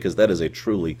sorry, because that is a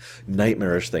truly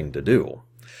nightmarish thing to do.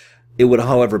 It would,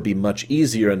 however, be much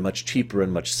easier and much cheaper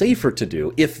and much safer to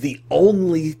do if the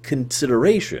only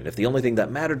consideration, if the only thing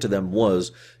that mattered to them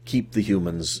was keep the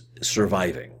humans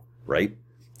surviving, right?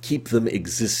 Keep them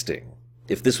existing.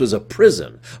 If this was a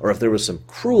prison, or if there was some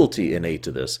cruelty innate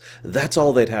to this, that's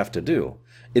all they'd have to do.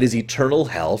 It is eternal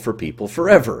hell for people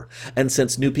forever. And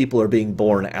since new people are being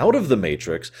born out of the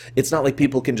Matrix, it's not like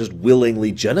people can just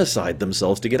willingly genocide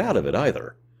themselves to get out of it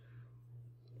either.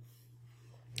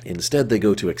 Instead, they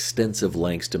go to extensive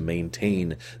lengths to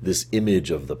maintain this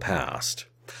image of the past.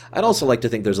 I'd also like to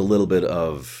think there's a little bit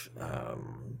of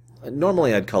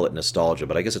normally I'd call it nostalgia,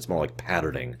 but I guess it's more like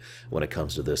patterning when it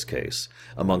comes to this case,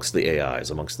 amongst the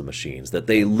AIs, amongst the machines, that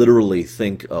they literally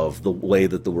think of the way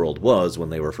that the world was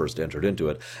when they were first entered into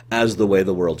it as the way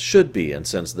the world should be, and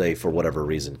since they, for whatever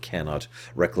reason, cannot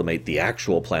reclimate the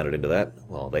actual planet into that,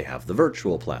 well, they have the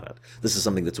virtual planet. This is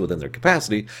something that's within their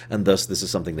capacity, and thus this is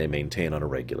something they maintain on a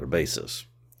regular basis.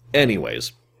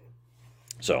 Anyways,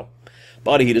 so,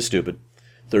 body heat is stupid,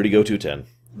 30 go 210,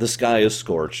 the sky is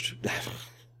scorched.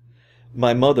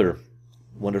 My mother,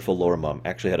 wonderful Laura Mum,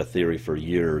 actually had a theory for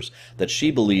years that she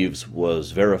believes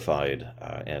was verified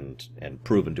and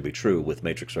proven to be true with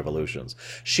Matrix Revolutions.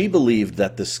 She believed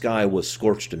that the sky was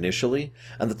scorched initially,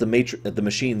 and that the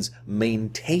machines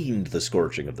maintained the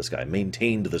scorching of the sky,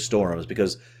 maintained the storms,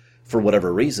 because for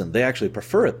whatever reason, they actually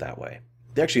prefer it that way.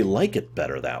 They actually like it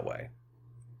better that way.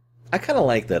 I kind of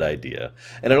like that idea,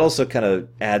 and it also kind of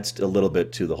adds a little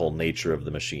bit to the whole nature of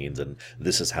the machines, and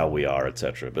this is how we are,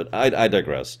 etc. But I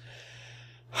digress.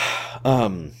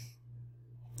 I'm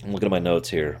looking at my notes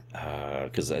here,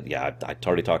 because, I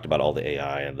already talked about all the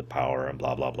AI and the power and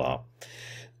blah, blah, blah.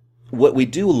 What we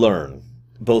do learn,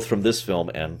 both from this film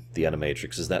and The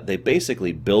Animatrix, is that they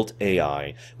basically built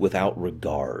AI without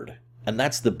regard, and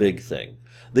that's the big thing.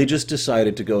 They just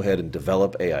decided to go ahead and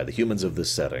develop AI, the humans of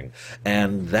this setting,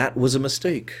 and that was a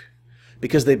mistake.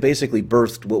 Because they basically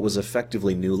birthed what was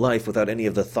effectively new life without any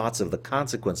of the thoughts of the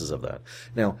consequences of that.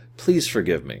 Now, please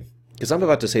forgive me, because I'm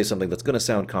about to say something that's going to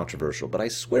sound controversial, but I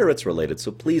swear it's related,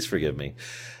 so please forgive me.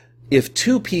 If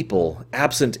two people,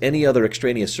 absent any other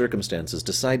extraneous circumstances,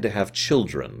 decide to have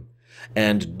children,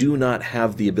 and do not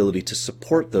have the ability to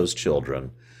support those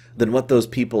children, then what those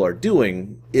people are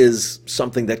doing is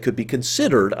something that could be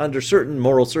considered, under certain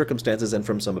moral circumstances and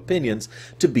from some opinions,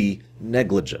 to be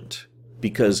negligent,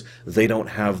 because they don't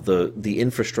have the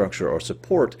infrastructure or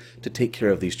support to take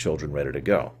care of these children ready to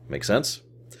go. Make sense?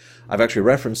 I've actually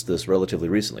referenced this relatively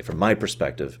recently, from my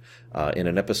perspective, in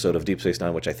an episode of Deep Space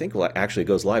Nine, which I think actually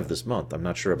goes live this month. I'm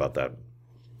not sure about that.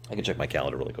 I can check my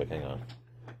calendar really quick. Hang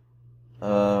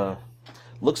on.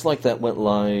 Looks like that went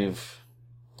live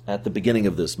at the beginning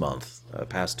of this month,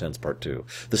 past tense part 2.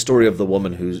 The story of the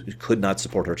woman who could not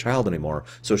support her child anymore,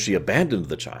 so she abandoned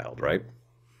the child, right?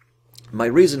 My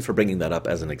reason for bringing that up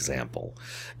as an example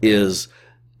is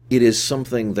it is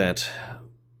something that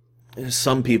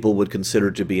some people would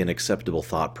consider to be an acceptable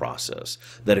thought process.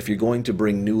 That if you're going to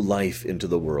bring new life into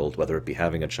the world, whether it be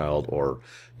having a child or,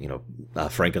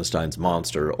 Frankenstein's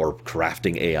monster or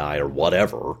crafting AI or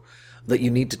whatever, that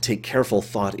you need to take careful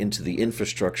thought into the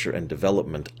infrastructure and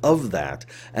development of that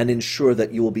and ensure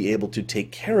that you will be able to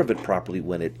take care of it properly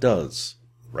when it does.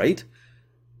 Right?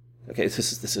 Okay,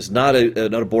 this is not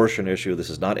an abortion issue. This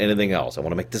is not anything else. I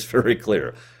want to make this very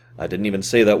clear. I didn't even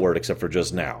say that word except for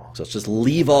just now. So let's just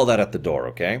leave all that at the door,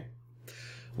 okay?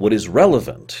 What is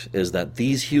relevant is that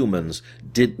these humans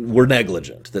were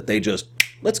negligent, that they just,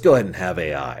 let's go ahead and have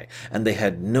AI. And they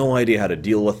had no idea how to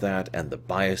deal with that, and the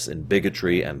bias and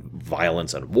bigotry and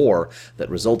violence and war that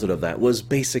resulted of that was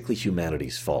basically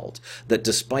humanity's fault. That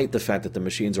despite the fact that the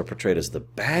machines are portrayed as the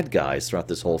bad guys throughout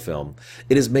this whole film,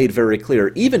 it is made very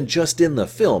clear, even just in the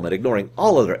film and ignoring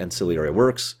all other ancillary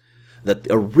works, that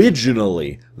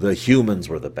originally the humans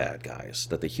were the bad guys,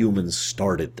 that the humans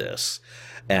started this,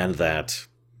 and that,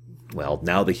 well,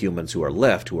 now the humans who are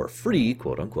left, who are free,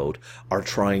 quote unquote, are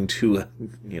trying to,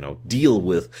 deal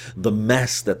with the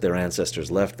mess that their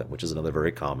ancestors left them, which is another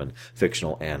very common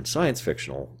fictional and science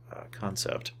fictional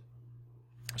concept.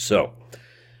 So,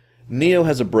 Neo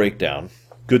has a breakdown.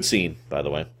 Good scene, by the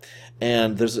way.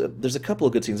 And there's a couple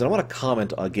of good scenes, and I want to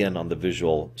comment again on the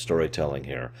visual storytelling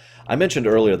here. I mentioned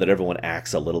earlier that everyone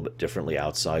acts a little bit differently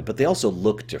outside, but they also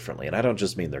look differently, and I don't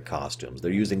just mean their costumes.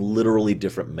 They're using literally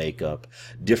different makeup,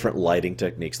 different lighting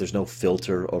techniques. There's no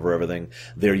filter over everything.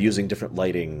 They're using different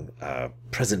lighting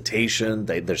presentation.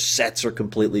 Their sets are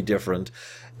completely different.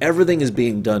 Everything is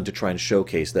being done to try and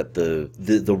showcase that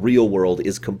the real world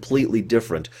is completely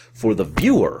different for the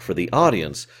viewer, for the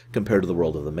audience, compared to the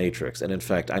world of the Matrix. And in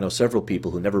fact, I know several people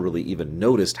who never really even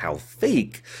noticed how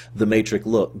fake the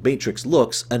Matrix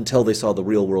looks until they saw the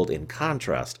real world in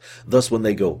contrast. Thus, when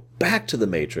they go back to the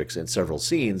Matrix in several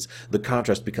scenes, the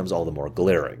contrast becomes all the more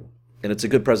glaring. And it's a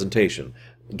good presentation.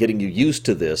 Getting you used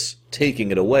to this,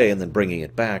 taking it away, and then bringing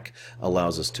it back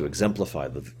allows us to exemplify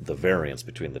the variance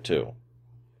between the two.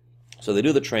 So they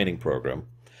do the training program.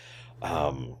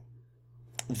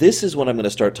 This is when I'm going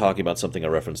to start talking about something I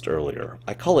referenced earlier.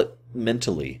 I call it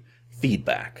mentally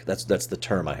feedback. That's the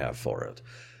term I have for it.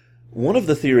 One of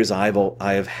the theories I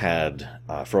have had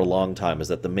for a long time is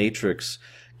that the Matrix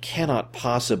cannot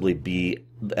possibly be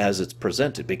as it's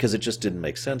presented, because it just didn't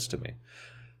make sense to me.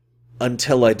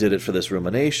 Until I did it for this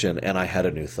rumination, and I had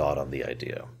a new thought on the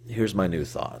idea. Here's my new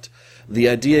thought. The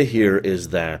idea here is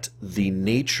that the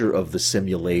nature of the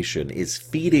simulation is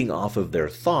feeding off of their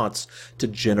thoughts to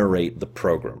generate the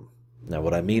program. Now,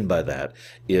 what I mean by that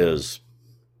is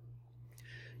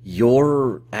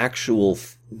your actual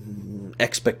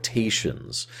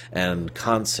expectations and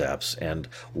concepts and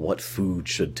what food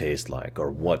should taste like,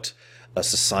 or what a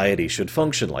society should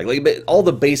function like all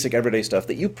the basic everyday stuff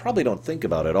that you probably don't think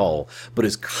about at all, but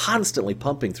is constantly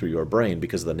pumping through your brain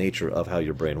because of the nature of how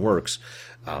your brain works,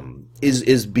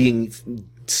 is being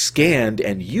scanned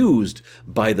and used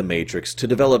by the Matrix to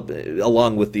develop,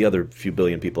 along with the other few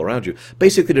billion people around you,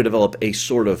 basically to develop a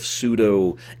sort of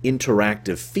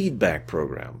pseudo-interactive feedback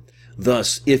program.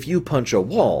 Thus, if you punch a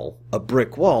wall, a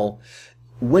brick wall,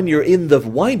 when you're in the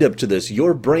wind-up to this,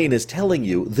 your brain is telling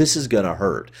you, this is going to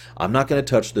hurt. I'm not going to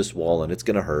touch this wall, and it's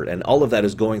going to hurt. And all of that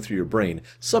is going through your brain,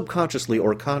 subconsciously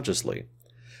or consciously.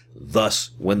 Thus,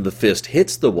 when the fist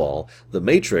hits the wall, the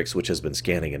Matrix, which has been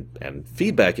scanning and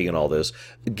feedbacking and all this,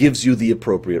 gives you the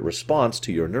appropriate response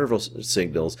to your nervous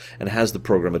signals and has the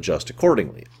program adjust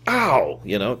accordingly. Ow!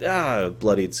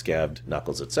 Bloodied, scabbed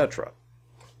knuckles, etc.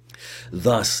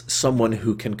 Thus, someone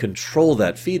who can control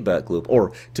that feedback loop,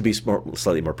 or to be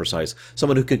slightly more precise,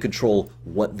 someone who can control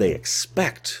what they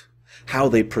expect, how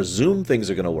they presume things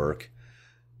are going to work,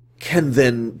 can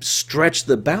then stretch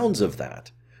the bounds of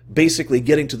that. Basically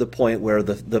getting to the point where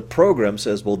the program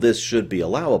says, well, this should be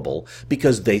allowable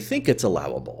because they think it's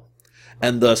allowable.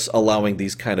 And thus allowing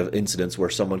these kind of incidents where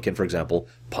someone can, for example,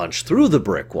 punch through the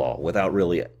brick wall without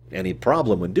really any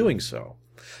problem when doing so.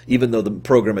 Even though the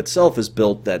program itself is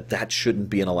built that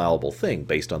shouldn't be an allowable thing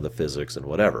based on the physics and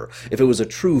whatever. If it was a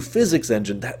true physics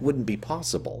engine, that wouldn't be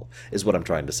possible, is what I'm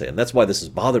trying to say. And that's why this has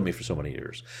bothered me for so many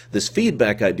years. This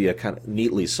feedback idea kind of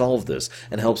neatly solved this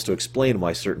and helps to explain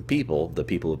why certain people, the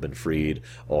people who have been freed,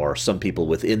 or some people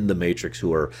within the Matrix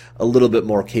who are a little bit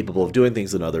more capable of doing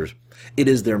things than others, it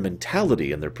is their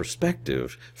mentality and their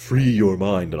perspective, free your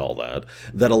mind and all that,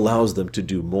 that allows them to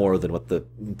do more than what the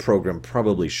program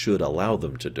probably should allow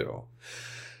them to do.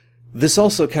 This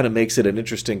also kind of makes it an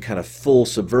interesting kind of full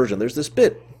subversion. There's this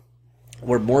bit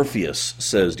where Morpheus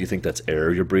says, do you think that's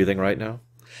air you're breathing right now?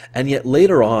 And yet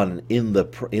later on in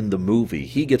the movie,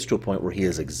 he gets to a point where he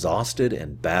is exhausted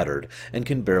and battered and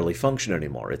can barely function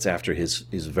anymore. It's after his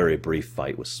very brief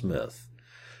fight with Smith.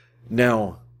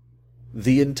 Now,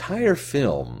 the entire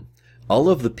film, all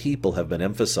of the people have been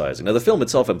emphasizing, now the film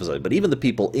itself emphasizes, but even the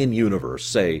people in universe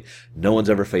say, no one's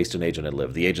ever faced an agent and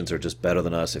lived. The agents are just better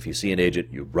than us. If you see an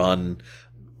agent, you run,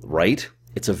 right?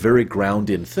 It's a very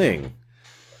ground-in thing.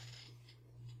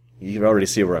 You can already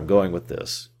see where I'm going with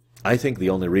this. I think the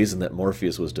only reason that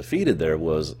Morpheus was defeated there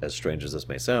was, as strange as this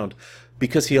may sound,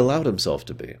 because he allowed himself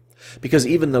to be. Because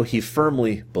even though he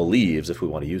firmly believes, if we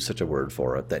want to use such a word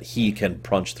for it, that he can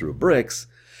punch through bricks,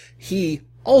 he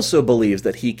also believes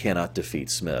that he cannot defeat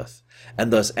Smith.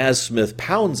 And thus, as Smith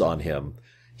pounds on him,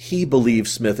 he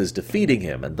believes Smith is defeating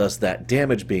him, and thus that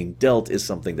damage being dealt is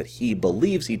something that he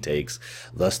believes he takes.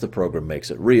 Thus the program makes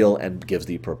it real and gives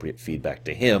the appropriate feedback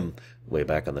to him, way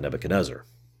back on the Nebuchadnezzar.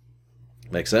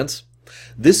 Make sense?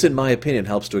 This, in my opinion,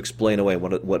 helps to explain away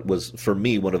what was, for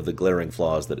me, one of the glaring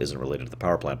flaws that isn't related to the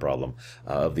power plant problem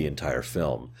of the entire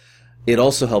film. It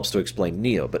also helps to explain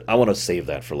Neo, but I want to save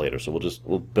that for later, so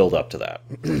we'll build up to that.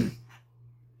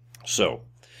 So,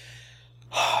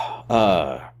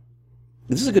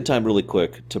 this is a good time really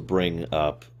quick to bring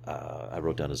up, I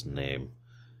wrote down his name.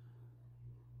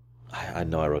 I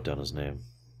know I wrote down his name.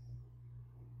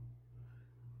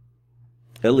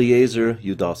 Eliezer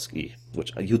Yudowsky,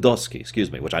 which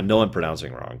I know I'm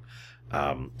pronouncing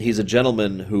wrong. He's a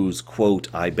gentleman whose quote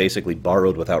I basically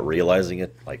borrowed without realizing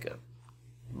it, like a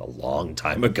long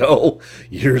time ago,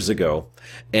 years ago,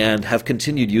 and have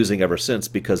continued using ever since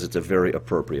because it's a very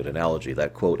appropriate analogy.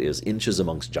 That quote is "inches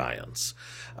amongst giants."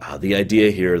 The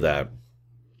idea here that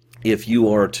if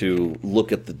you are to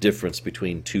look at the difference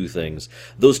between two things,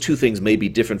 those two things may be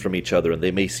different from each other and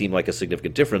they may seem like a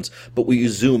significant difference, but when you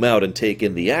zoom out and take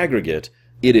in the aggregate,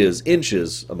 it is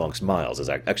inches amongst miles.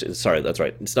 Actually, sorry, that's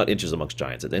right. It's not inches amongst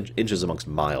giants. It's inches amongst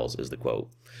miles is the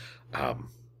quote.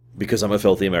 Because I'm a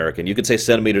filthy American. You could say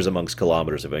centimeters amongst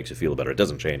kilometers if it makes you feel better. It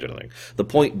doesn't change anything. The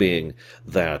point being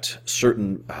that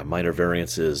certain minor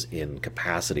variances in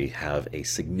capacity have a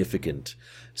significant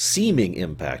seeming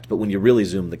impact, but when you really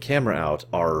zoom the camera out,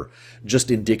 are just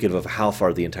indicative of how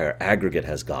far the entire aggregate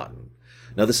has gotten.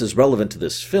 Now, this is relevant to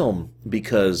this film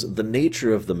because the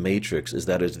nature of the Matrix is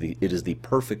that it is the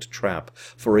perfect trap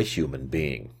for a human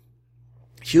being.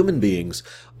 Human beings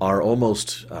are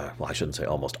almost, well, I shouldn't say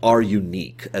almost, are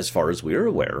unique as far as we are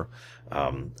aware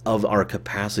of our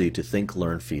capacity to think,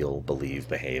 learn, feel, believe,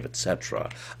 behave,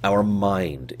 etc. Our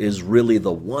mind is really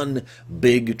the one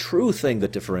big true thing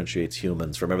that differentiates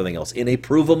humans from everything else in a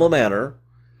provable manner.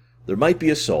 There might be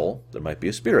a soul, there might be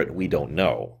a spirit, we don't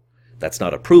know. That's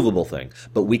not a provable thing,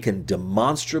 but we can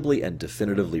demonstrably and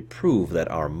definitively prove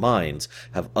that our minds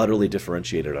have utterly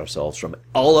differentiated ourselves from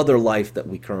all other life that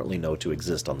we currently know to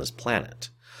exist on this planet.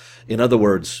 In other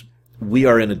words, we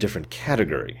are in a different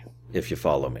category, if you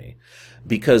follow me.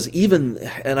 Because even,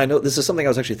 and I know this is something I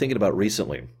was actually thinking about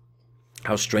recently,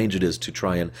 how strange it is to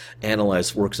try and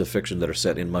analyze works of fiction that are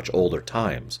set in much older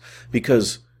times.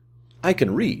 Because I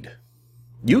can read.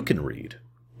 You can read.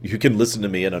 You can listen to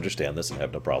me and understand this and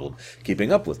have no problem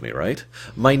keeping up with me, right?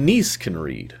 My niece can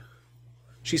read.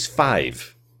 She's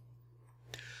 5.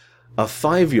 A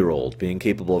 5-year-old being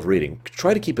capable of reading.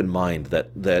 Try to keep in mind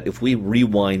that if we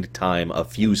rewind time a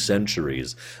few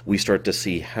centuries, we start to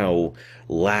see how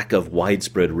lack of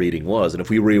widespread reading was. And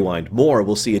if we rewind more,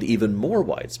 we'll see it even more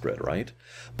widespread, right?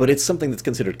 But it's something that's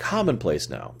considered commonplace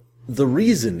now. The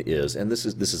reason is, and this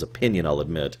is opinion, I'll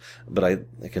admit, but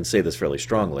I can say this fairly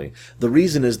strongly, the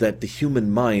reason is that the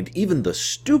human mind, even the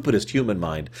stupidest human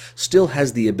mind, still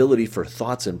has the ability for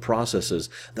thoughts and processes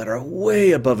that are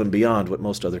way above and beyond what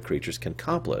most other creatures can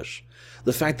accomplish.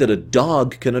 The fact that a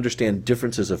dog can understand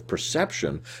differences of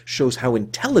perception shows how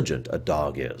intelligent a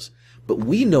dog is. But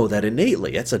we know that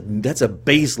innately. That's a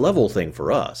base level thing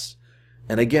for us.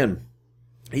 And again,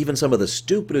 even some of the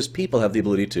stupidest people have the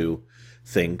ability to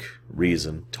think,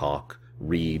 reason, talk,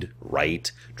 read,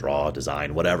 write, draw,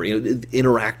 design, whatever,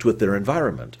 interact with their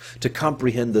environment, to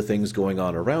comprehend the things going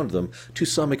on around them to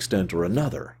some extent or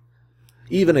another.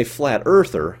 Even a flat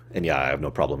earther, and yeah, I have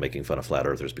no problem making fun of flat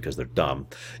earthers because they're dumb,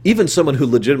 even someone who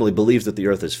legitimately believes that the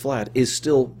earth is flat is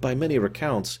still, by many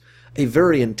accounts, a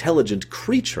very intelligent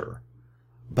creature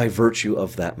by virtue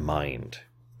of that mind.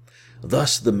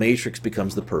 Thus, the Matrix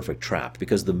becomes the perfect trap,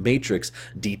 because the Matrix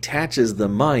detaches the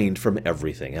mind from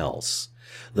everything else.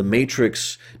 The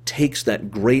Matrix takes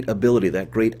that great ability, that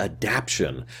great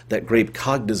adaption, that great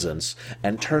cognizance,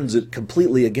 and turns it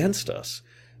completely against us.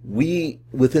 we,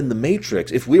 within the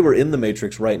Matrix, if we were in the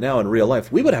Matrix right now in real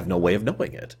life, we would have no way of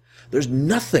knowing it. There's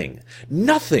nothing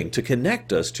to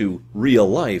connect us to real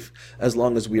life as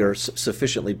long as we are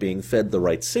sufficiently being fed the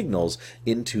right signals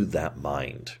into that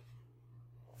mind.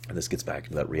 And this gets back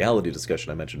to that reality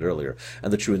discussion I mentioned earlier,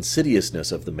 and the true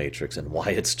insidiousness of the Matrix and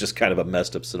why it's just kind of a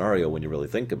messed up scenario when you really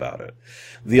think about it.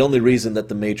 The only reason that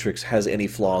the Matrix has any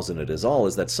flaws in it at all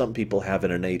is that some people have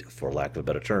an innate, for lack of a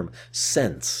better term,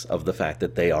 sense of the fact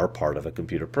that they are part of a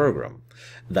computer program.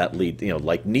 That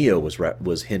like Neo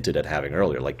was hinted at having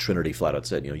earlier, like Trinity flat out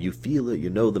said, you feel it,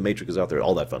 the Matrix is out there,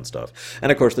 all that fun stuff.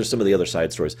 And of course, there's some of the other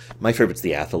side stories. My favorite's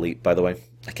the athlete, by the way.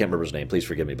 I can't remember his name, please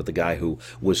forgive me, but the guy who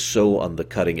was so on the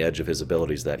cutting edge of his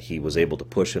abilities that he was able to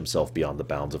push himself beyond the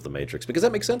bounds of the Matrix, because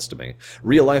that makes sense to me.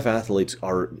 Real life athletes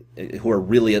who are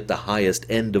really at the highest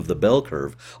end of the bell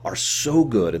curve are so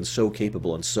good and so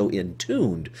capable and so in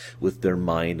tuned with their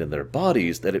mind and their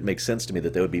bodies that it makes sense to me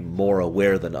that they would be more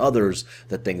aware than others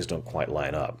that things don't quite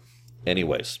line up.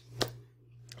 Anyways,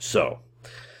 so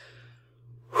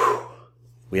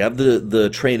we have the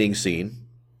training scene.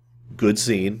 Good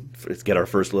scene. Let's get our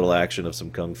first little action of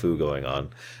some kung fu going on.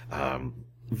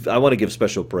 I want to give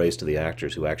special praise to the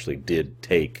actors who actually did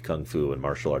take kung fu and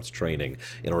martial arts training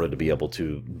in order to be able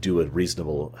to do a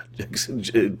reasonable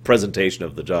presentation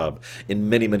of the job. In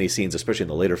many, many scenes, especially in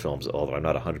the later films, although I'm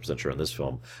not 100% sure in this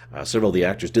film, several of the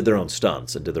actors did their own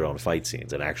stunts and did their own fight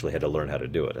scenes and actually had to learn how to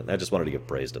do it. And I just wanted to give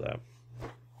praise to them.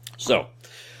 So,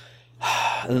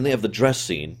 and then they have the dress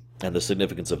scene and the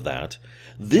significance of that.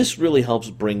 This really helps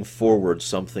bring forward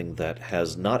something that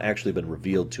has not actually been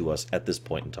revealed to us at this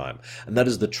point in time, and that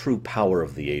is the true power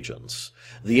of the agents.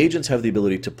 The agents have the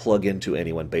ability to plug into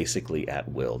anyone basically at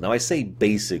will. Now, I say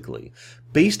basically.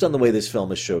 Based on the way this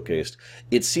film is showcased,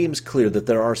 it seems clear that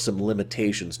there are some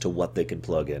limitations to what they can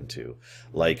plug into.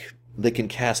 Like, they can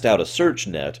cast out a search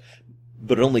net,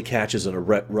 but it only catches in a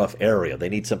rough area. They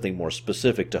need something more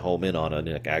specific to home in on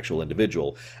an actual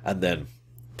individual, and then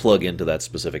plug into that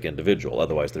specific individual.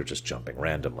 Otherwise, they're just jumping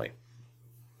randomly.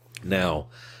 Now,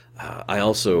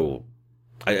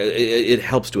 it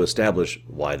helps to establish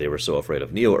why they were so afraid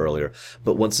of Neo earlier,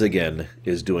 but once again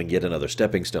is doing yet another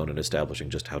stepping stone in establishing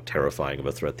just how terrifying of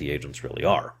a threat the agents really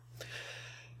are.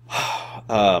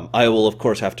 I will, of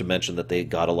course, have to mention that they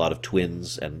got a lot of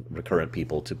twins and recurrent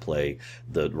people to play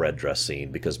the red dress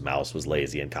scene because Mouse was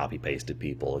lazy and copy-pasted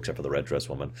people, except for the red dress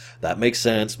woman. That makes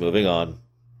sense. Moving on.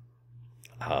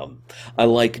 I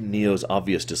like Neo's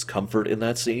obvious discomfort in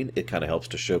that scene. It kind of helps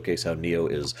to showcase how Neo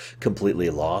is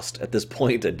completely lost at this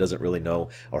point and doesn't really know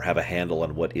or have a handle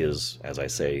on what is, as I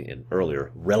say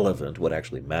earlier, relevant, what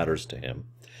actually matters to him.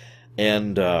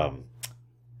 And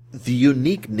the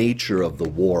unique nature of the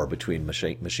war between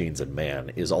machines and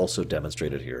man is also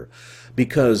demonstrated here.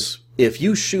 Because if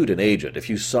you shoot an agent, if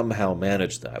you somehow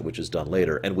manage that, which is done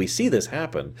later, and we see this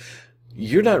happen,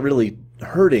 you're not really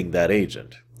hurting that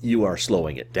agent. You are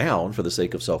slowing it down for the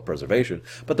sake of self-preservation,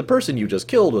 but the person you just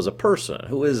killed was a person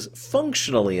who is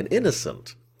functionally an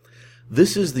innocent.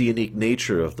 This is the unique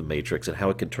nature of the Matrix and how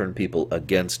it can turn people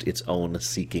against its own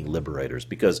seeking liberators,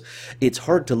 because it's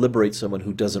hard to liberate someone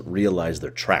who doesn't realize they're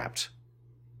trapped.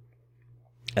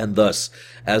 And thus,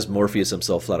 as Morpheus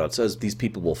himself flat out says, these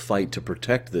people will fight to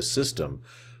protect this system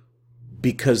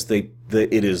because it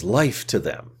is life to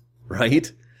them,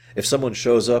 right? If someone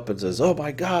shows up and says, "Oh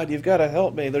my God, you've got to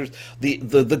help me. There's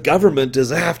the government is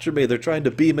after me. They're trying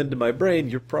to beam into my brain,"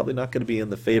 you're probably not going to be in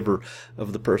the favor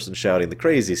of the person shouting the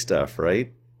crazy stuff,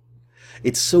 right?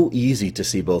 It's so easy to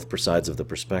see both sides of the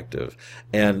perspective,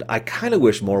 and I kind of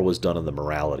wish more was done on the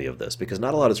morality of this, because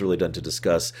not a lot is really done to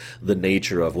discuss the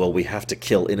nature of, well, we have to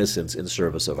kill innocents in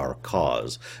service of our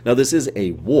cause. Now, this is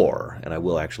a war, and I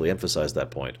will actually emphasize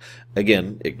that point.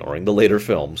 Again, ignoring the later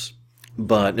films.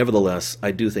 But nevertheless,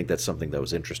 I do think that's something that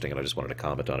was interesting, and I just wanted to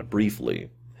comment on it briefly.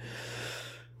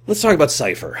 Let's talk about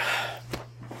Cypher.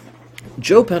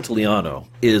 Joe Pantoliano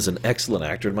is an excellent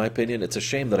actor, in my opinion. It's a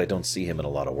shame that I don't see him in a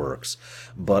lot of works,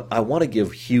 but I want to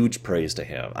give huge praise to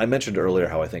him. I mentioned earlier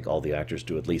how I think all the actors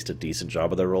do at least a decent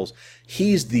job of their roles.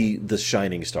 He's the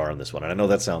shining star in this one, and I know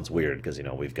that sounds weird because,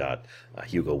 we've got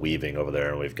Hugo Weaving over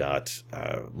there, and we've got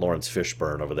Lawrence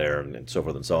Fishburne over there, and so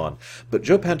forth and so on. But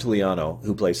Joe Pantoliano,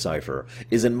 who plays Cypher,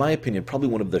 is, in my opinion, probably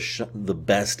one of the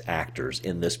best actors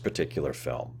in this particular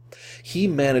film. He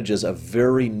manages a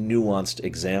very nuanced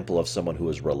example of someone who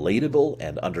is relatable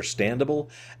and understandable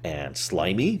and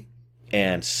slimy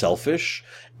and selfish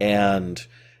and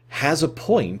has a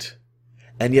point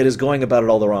and yet is going about it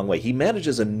all the wrong way. He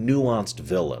manages a nuanced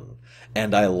villain.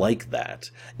 And I like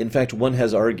that. In fact, one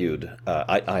has argued,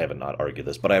 I have not argued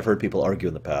this, but I've heard people argue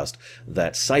in the past,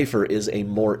 that Cypher is a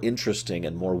more interesting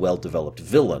and more well-developed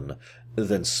villain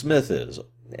than Smith is.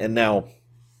 And now,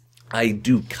 I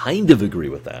do kind of agree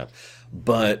with that,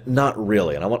 but not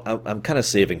really. And I'm kind of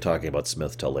saving talking about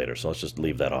Smith till later, so let's just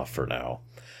leave that off for now.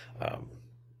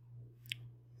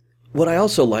 What I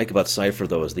also like about Cypher,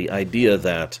 though, is the idea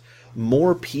that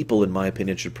more people, in my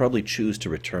opinion, should probably choose to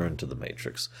return to the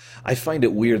Matrix. I find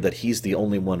it weird that he's the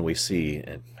only one we see,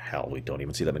 and hell, we don't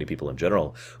even see that many people in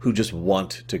general, who just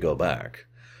want to go back.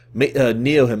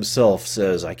 Neo himself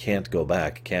says, I can't go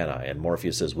back, can I? And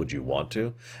Morpheus says, would you want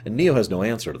to? And Neo has no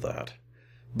answer to that.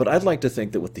 But I'd like to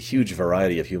think that with the huge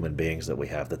variety of human beings that we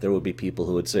have, that there would be people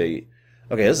who would say,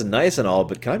 okay, this is nice and all,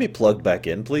 but can I be plugged back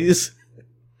in, please?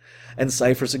 And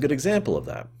Cypher's a good example of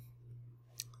that.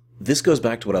 This goes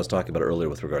back to what I was talking about earlier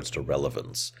with regards to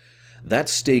relevance. That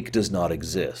stake does not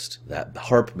exist. That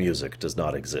harp music does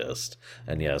not exist.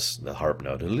 And yes, the harp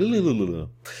note.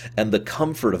 And the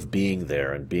comfort of being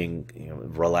there and being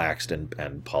relaxed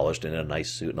and polished in a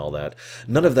nice suit and all that,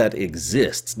 none of that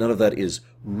exists. None of that is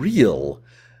real.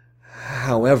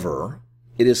 However,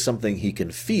 it is something he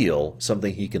can feel,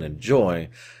 something he can enjoy,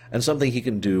 and something he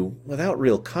can do without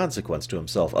real consequence to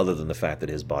himself other than the fact that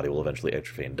his body will eventually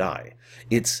atrophy and die.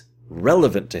 It's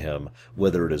relevant to him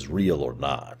whether it is real or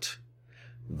not.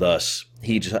 Thus,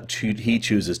 he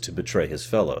chooses to betray his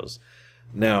fellows.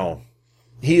 Now,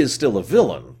 he is still a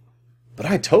villain, but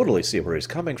I totally see where he's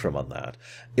coming from on that.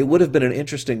 It would have been an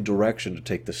interesting direction to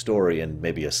take the story and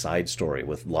maybe a side story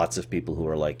with lots of people who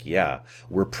are like, yeah,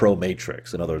 we're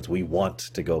pro-Matrix. In other words, we want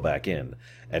to go back in,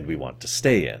 and we want to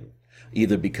stay in.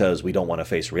 Either because we don't want to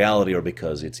face reality, or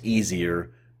because it's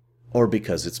easier, or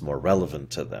because it's more relevant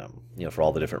to them. For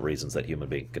all the different reasons that human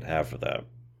beings could have for that.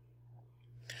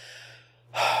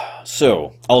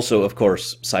 So, also, of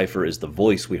course, Cypher is the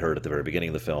voice we heard at the very beginning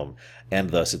of the film, and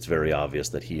thus it's very obvious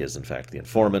that he is, in fact, the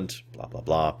informant, blah, blah,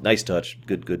 blah. Nice touch,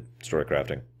 good story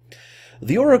crafting.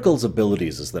 The Oracle's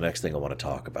abilities is the next thing I want to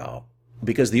talk about,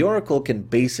 because the Oracle can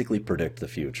basically predict the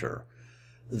future.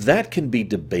 That can be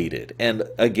debated, and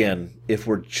again, if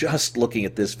we're just looking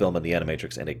at this film and the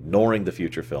Animatrix and ignoring the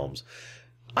future films,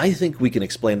 I think we can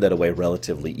explain that away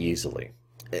relatively easily.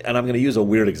 And I'm going to use a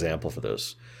weird example for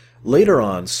this. Later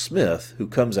on, Smith, who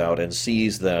comes out and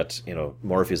sees that,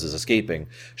 Morpheus is escaping,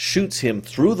 shoots him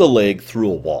through the leg through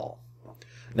a wall.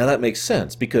 Now that makes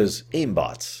sense, because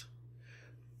aimbots.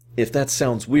 If that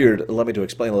sounds weird, allow me to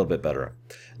explain a little bit better.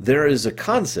 There is a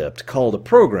concept called a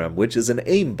program, which is an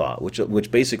aimbot, which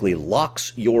basically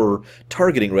locks your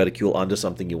targeting reticule onto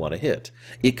something you want to hit.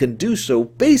 It can do so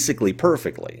basically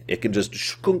perfectly. It can just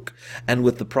shkunk, and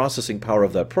with the processing power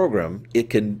of that program, it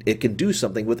can do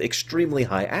something with extremely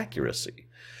high accuracy.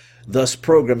 Thus,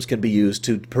 programs can be used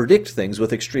to predict things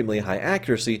with extremely high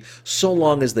accuracy, so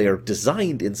long as they are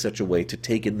designed in such a way to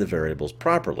take in the variables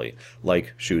properly,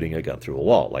 like shooting a gun through a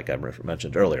wall, like I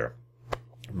mentioned earlier.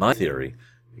 My theory,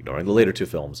 ignoring the later two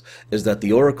films, is that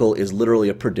the Oracle is literally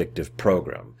a predictive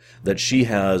program. That she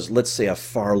has, let's say, a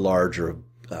far larger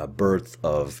birth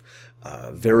of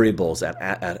variables that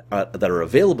are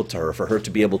available to her for her to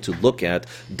be able to look at,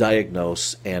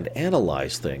 diagnose, and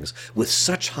analyze things with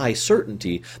such high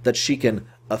certainty that she can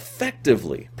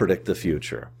effectively predict the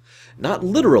future. Not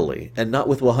literally, and not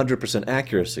with 100%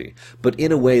 accuracy, but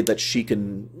in a way that she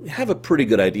can have a pretty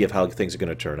good idea of how things are going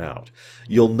to turn out.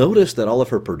 You'll notice that all of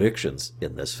her predictions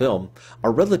in this film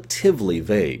are relatively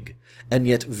vague, and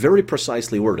yet very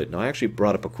precisely worded. Now, I actually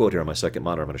brought up a quote here on my second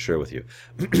monitor I'm going to share with you.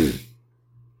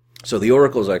 So the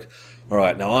Oracle's like, all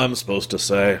right, now I'm supposed to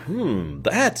say,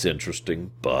 that's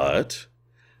interesting, but...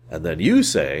 And then you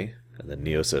say, and then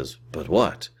Neo says, but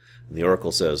what? And the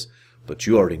Oracle says, but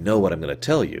you already know what I'm going to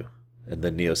tell you. And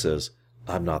then Neo says,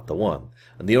 I'm not the one.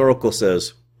 And the Oracle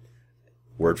says,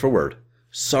 word for word,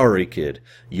 sorry, kid,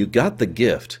 you got the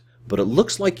gift, but it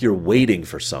looks like you're waiting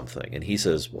for something. And he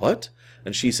says, what?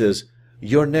 And she says,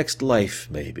 your next life,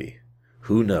 maybe.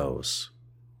 Who knows?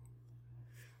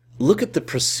 Look at the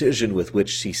precision with which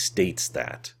she states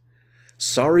that.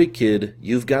 Sorry, kid,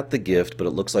 you've got the gift, but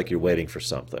it looks like you're waiting for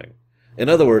something. In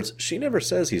other words, she never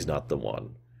says he's not the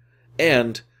one.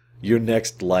 And your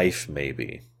next life,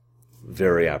 maybe.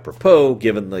 Very apropos,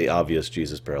 given the obvious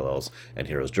Jesus parallels and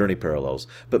Hero's Journey parallels,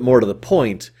 but more to the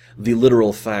point, the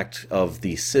literal fact of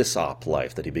the sysop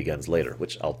life that he begins later,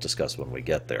 which I'll discuss when we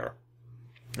get there.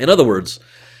 In other words,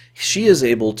 she is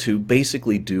able to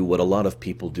basically do what a lot of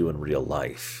people do in real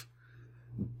life.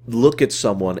 look at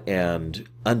someone and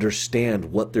understand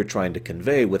what they're trying to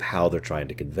convey with how they're trying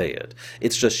to convey it.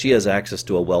 It's just she has access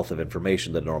to a wealth of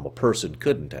information that a normal person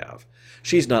couldn't have.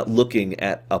 She's not looking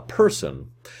at a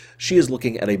person. She is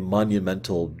looking at a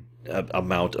monumental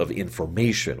amount of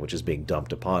information which is being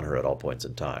dumped upon her at all points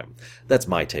in time. That's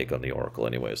my take on the Oracle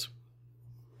anyways.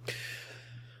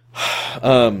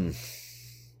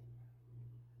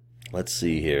 Let's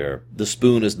see here. The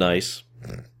spoon is nice.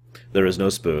 There is no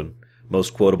spoon.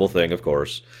 Most quotable thing, of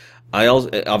course. I also,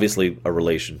 obviously, a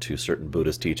relation to certain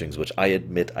Buddhist teachings, which I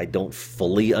admit I don't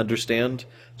fully understand,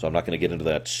 so I'm not going to get into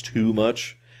that too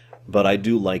much. But I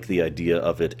do like the idea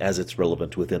of it as it's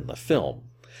relevant within the film.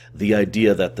 The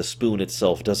idea that the spoon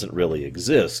itself doesn't really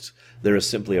exist. There is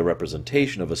simply a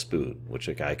representation of a spoon, which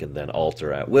I can then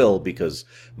alter at will because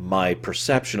my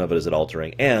perception of it is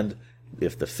altering, and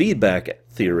if the feedback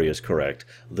theory is correct,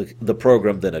 the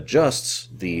program then adjusts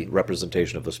the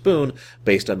representation of the spoon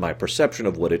based on my perception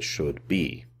of what it should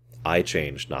be. I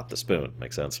change, not the spoon.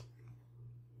 Make sense?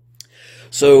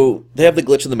 So they have the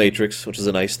glitch in the Matrix, which is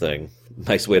a nice thing.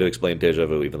 Nice way to explain deja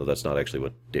vu, even though that's not actually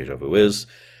what deja vu is.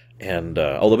 And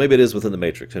although maybe it is within the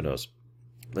Matrix, who knows?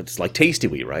 It's like Tasty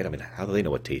Wheat, right? I mean, how do they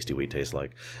know what Tasty Wheat tastes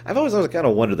like? I've always kind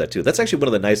of wondered that, too. That's actually one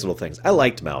of the nice little things. I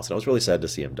liked Mouse, and I was really sad to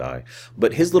see him die.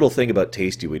 But his little thing about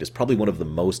Tasty Wheat is probably one of the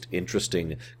most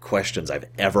interesting questions I've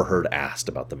ever heard asked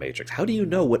about the Matrix. How do you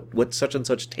know what such and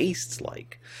such tastes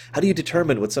like? How do you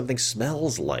determine what something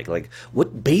smells like? Like,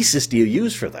 what basis do you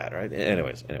use for that, right?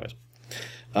 Anyways.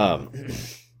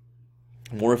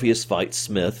 Morpheus fights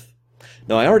Smith.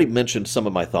 Now, I already mentioned some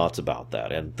of my thoughts about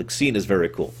that, and the scene is very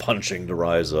cool. Punching to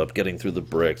rise up, getting through the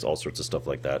bricks, all sorts of stuff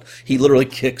like that. He literally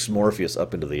kicks Morpheus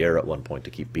up into the air at one point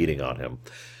to keep beating on him.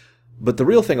 But the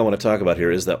real thing I want to talk about here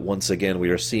is that once again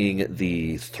we are seeing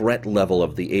the threat level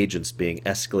of the agents being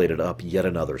escalated up yet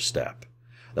another step.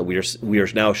 That we are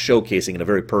now showcasing in a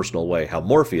very personal way how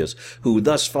Morpheus, who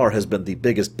thus far has been the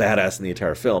biggest badass in the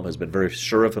entire film, has been very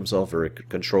sure of himself, very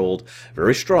controlled,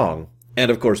 very strong, and,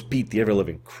 of course, beat the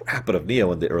ever-living crap out of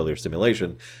Neo in the earlier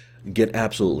simulation, get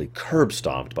absolutely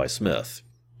curb-stomped by Smith.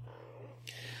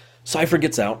 Cypher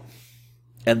gets out,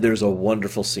 and there's a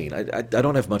wonderful scene. I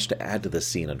don't have much to add to this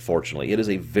scene, unfortunately. It is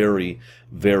a very,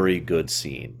 very good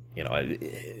scene. You know,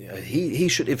 he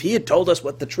should, if he had told us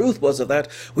what the truth was of that,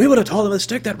 we would have told him to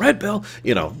stick that red pill.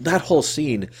 You know, that whole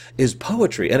scene is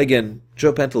poetry. And again,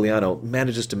 Joe Pantoliano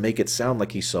manages to make it sound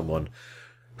like he's someone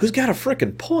who's got a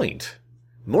frickin' point.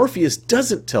 Morpheus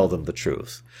doesn't tell them the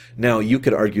truth. Now, you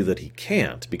could argue that he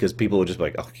can't, because people would just be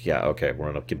like, oh, yeah, okay,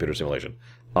 we're in a computer simulation.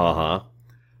 Uh-huh.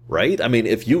 Right? I mean,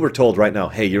 if you were told right now,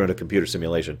 hey, you're in a computer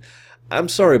simulation, I'm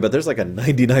sorry, but there's like a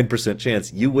 99%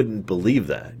 chance you wouldn't believe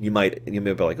that. You might be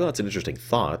like, oh, that's an interesting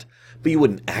thought, but you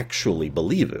wouldn't actually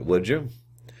believe it, would you?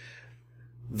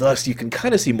 Thus, you can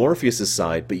kind of see Morpheus'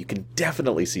 side, but you can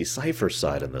definitely see Cypher's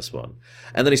side in this one.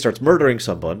 And then he starts murdering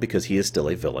someone because he is still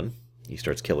a villain. He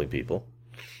starts killing people.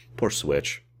 Poor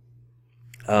Switch.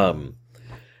 And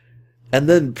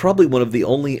then probably one of the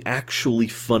only actually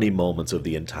funny moments of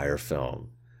the entire film.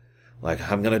 Like,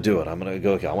 I'm going to do it. I'm going to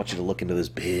go, okay, I want you to look into this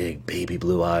big baby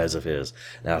blue eyes of his.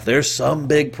 Now, if there's some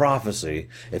big prophecy,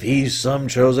 if he's some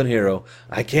chosen hero,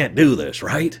 I can't do this,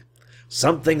 right?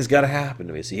 Something's got to happen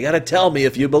to me. So you got to tell me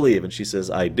if you believe. And she says,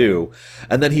 I do.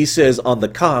 And then he says on the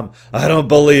comm, I don't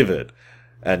believe it.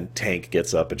 And Tank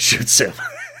gets up and shoots him.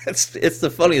 It's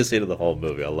the funniest scene of the whole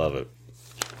movie. I love it.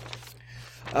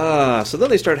 So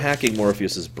then they start hacking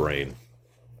Morpheus' brain.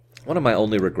 One of my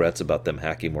only regrets about them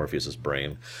hacking Morpheus'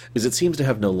 brain is it seems to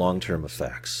have no long-term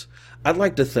effects. I'd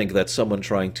like to think that someone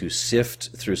trying to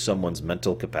sift through someone's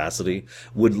mental capacity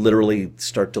would literally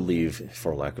start to leave,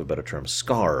 for lack of a better term,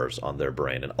 scars on their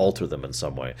brain and alter them in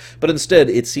some way. But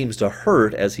instead, it seems to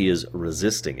hurt as he is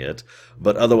resisting it,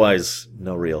 but otherwise,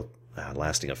 no real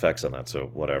lasting effects on that,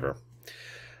 so whatever.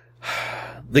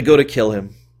 They go to kill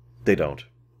him. They don't.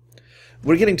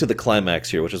 We're getting to the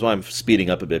climax here, which is why I'm speeding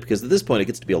up a bit, because at this point it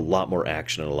gets to be a lot more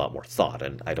action and a lot more thought,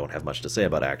 and I don't have much to say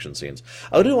about action scenes.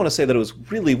 I do want to say that it was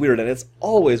really weird, and it's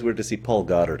always weird to see Paul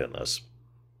Goddard in this.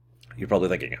 You're probably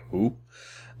thinking, who?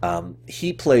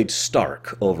 He played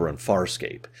Stark over in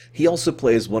Farscape. He also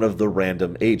plays one of the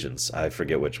random agents. I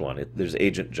forget which one. There's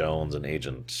Agent Jones and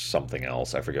Agent something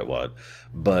else. I forget what.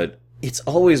 But it's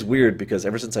always weird because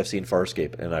ever since I've seen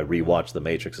Farscape and I rewatched The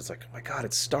Matrix, it's like, oh my god,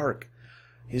 it's Stark.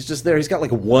 He's just there. He's got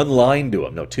like one line to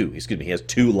him. No, two. Excuse me. He has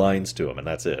two lines to him, and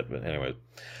that's it. But anyway.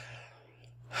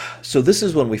 So this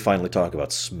is when we finally talk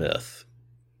about Smith.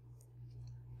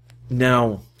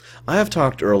 Now, I have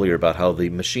talked earlier about how the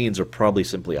machines are probably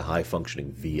simply a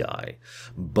high-functioning VI,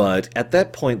 but at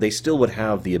that point they still would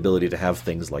have the ability to have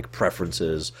things like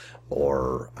preferences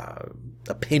or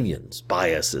opinions,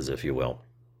 biases, if you will.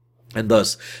 And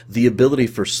thus, the ability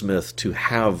for Smith to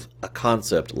have a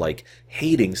concept like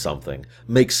hating something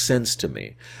makes sense to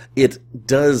me. It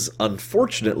does,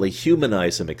 unfortunately,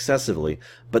 humanize him excessively,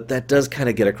 but that does kind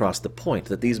of get across the point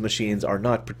that these machines are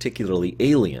not particularly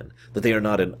alien, that they are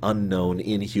not an unknown,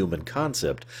 inhuman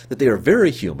concept, that they are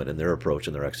very human in their approach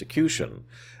and their execution.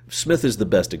 Smith is the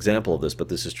best example of this, but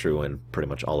this is true in pretty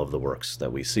much all of the works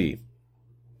that we see.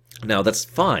 Now, that's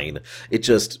fine. It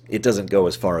doesn't go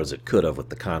as far as it could have with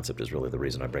the concept is really the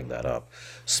reason I bring that up.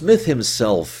 Smith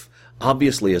himself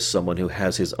obviously is someone who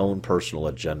has his own personal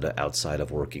agenda outside of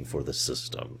working for the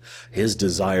system. His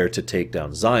desire to take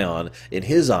down Zion, in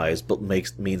his eyes,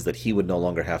 means that he would no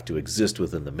longer have to exist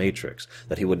within the Matrix,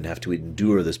 that he wouldn't have to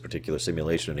endure this particular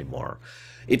simulation anymore.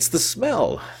 It's the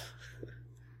smell,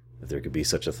 if there could be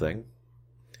such a thing.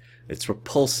 It's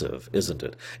repulsive, isn't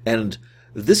it? And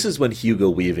this is when Hugo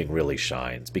Weaving really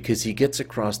shines, because he gets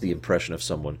across the impression of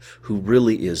someone who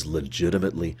really is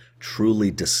legitimately,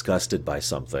 truly disgusted by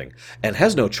something, and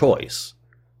has no choice.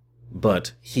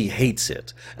 But he hates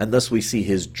it, and thus we see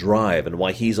his drive, and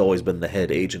why he's always been the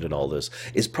head agent in all this,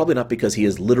 is probably not because he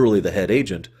is literally the head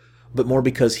agent, but more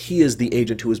because he is the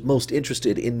agent who is most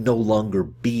interested in no longer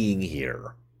being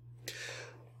here.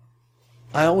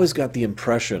 I always got the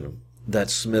impression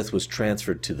that Smith was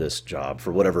transferred to this job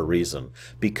for whatever reason,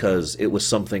 because it was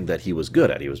something that he was good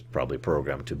at. He was probably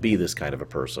programmed to be this kind of a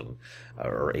person,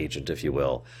 or agent, if you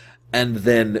will. And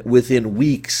then within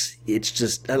weeks, it's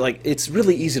just, like, it's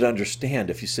really easy to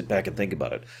understand if you sit back and think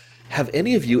about it. Have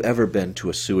any of you ever been to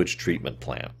a sewage treatment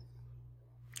plant?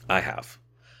 I have.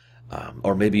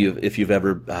 Or maybe if you've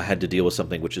ever had to deal with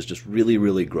something which is just really,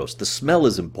 really gross. The smell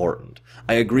is important.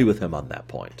 I agree with him on that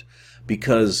point.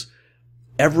 Because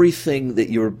everything that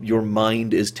your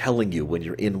mind is telling you when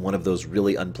you're in one of those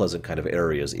really unpleasant kind of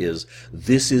areas is,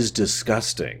 this is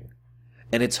disgusting.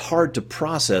 And it's hard to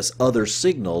process other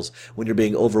signals when you're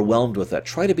being overwhelmed with that.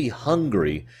 Try to be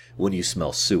hungry when you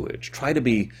smell sewage. Try to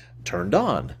be turned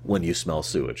on when you smell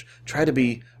sewage. Try to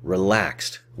be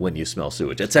relaxed when you smell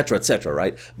sewage, etc.,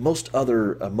 right? Most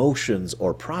other emotions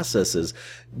or processes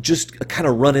just kind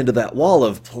of run into that wall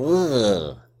of,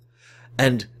 ugh.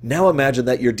 And now imagine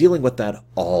that you're dealing with that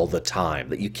all the time,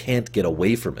 that you can't get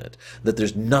away from it, that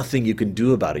there's nothing you can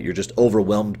do about it. You're just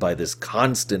overwhelmed by this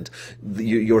constant,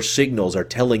 your signals are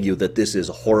telling you that this is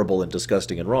horrible and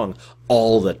disgusting and wrong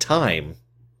all the time.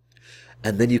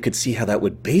 And then you could see how that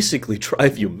would basically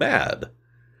drive you mad.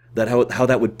 That how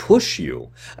that would push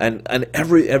you. And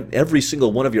every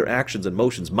single one of your actions and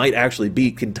motions might actually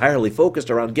be entirely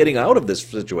focused around getting out of this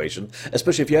situation,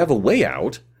 especially if you have a way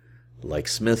out. Like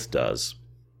Smith does.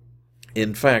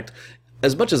 In fact,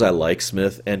 as much as I like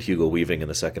Smith and Hugo Weaving in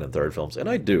the second and third films, and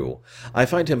I do, I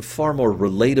find him far more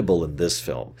relatable in this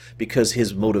film, because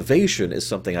his motivation is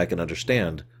something I can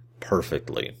understand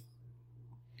perfectly.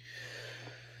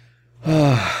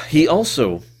 He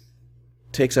also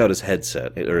takes out his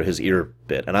headset, or his ear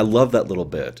bit, and I love that little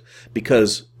bit,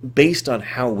 because based on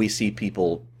how we see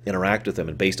people interact with him,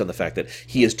 and based on the fact that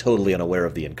he is totally unaware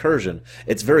of the incursion,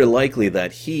 it's very likely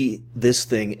that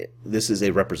this is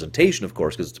a representation, of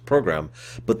course, because it's a program,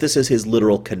 but this is his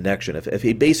literal connection. If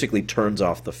he basically turns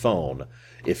off the phone,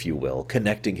 if you will,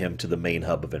 connecting him to the main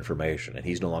hub of information, and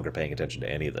he's no longer paying attention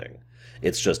to anything.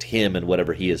 It's just him and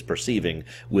whatever he is perceiving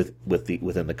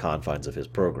within the confines of his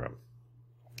program.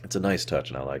 It's a nice touch,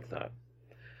 and I like that.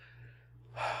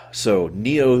 So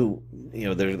Neo,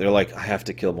 they're like, I have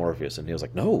to kill Morpheus, and Neo's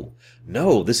like, no,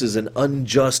 this is an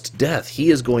unjust death. He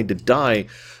is going to die.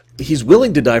 He's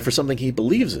willing to die for something he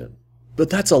believes in, but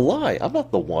that's a lie. I'm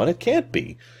not the one. It can't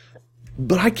be.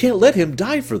 But I can't let him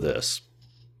die for this.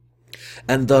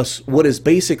 And thus, what is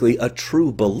basically a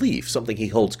true belief, something he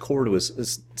holds core to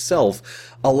his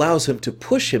self, allows him to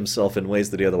push himself in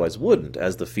ways that he otherwise wouldn't,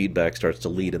 as the feedback starts to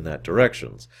lead in that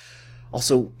direction.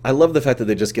 Also, I love the fact that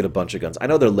they just get a bunch of guns. I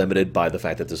know they're limited by the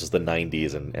fact that this is the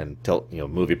 90s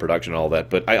and movie production and all that,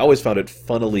 but I always found it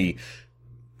funnily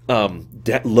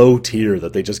low tier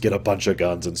that they just get a bunch of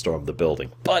guns and storm the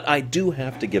building. But I do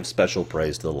have to give special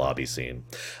praise to the lobby scene.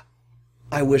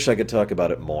 I wish I could talk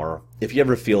about it more. If you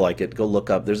ever feel like it, go look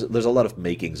up. There's a lot of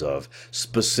makings of,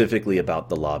 specifically about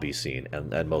the lobby scene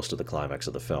and most of the climax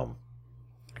of the film.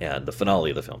 And the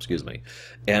finale of the film, excuse me.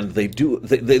 And they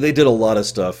did a lot of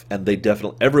stuff, and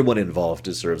everyone involved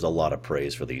deserves a lot of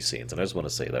praise for these scenes, and I just want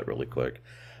to say that really quick.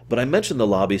 But I mentioned the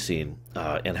lobby scene,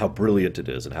 and how brilliant it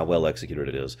is, and how well executed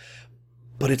it is.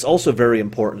 But it's also very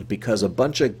important because a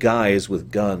bunch of guys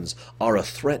with guns are a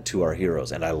threat to our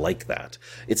heroes, and I like that.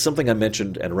 It's something I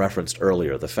mentioned and referenced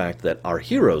earlier, the fact that our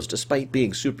heroes, despite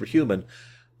being superhuman,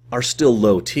 are still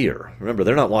low tier. Remember,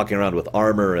 they're not walking around with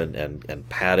armor and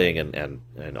padding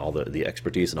and all the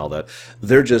expertise and all that.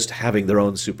 They're just having their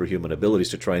own superhuman abilities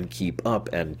to try and keep up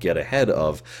and get ahead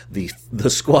of the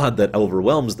squad that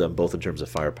overwhelms them, both in terms of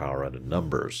firepower and in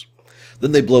numbers.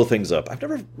 Then they blow things up. I've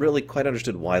never really quite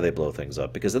understood why they blow things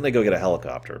up, because then they go get a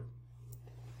helicopter.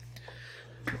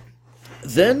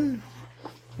 Then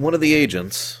one of the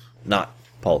agents, not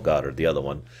Paul Goddard, the other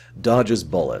one, dodges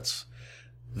bullets.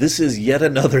 This is yet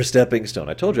another stepping stone.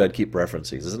 I told you I'd keep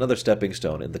referencing. This is another stepping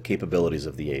stone in the capabilities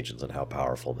of the agents and how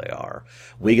powerful they are.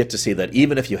 We get to see that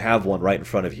even if you have one right in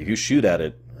front of you, you shoot at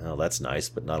it, well, that's nice,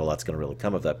 but not a lot's going to really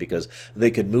come of that because they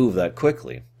can move that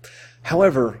quickly.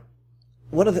 However,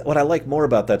 what I like more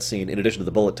about that scene, in addition to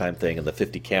the bullet time thing and the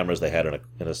 50 cameras they had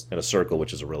in a circle,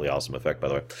 which is a really awesome effect, by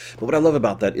the way, but what I love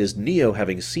about that is Neo,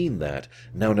 having seen that,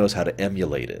 now knows how to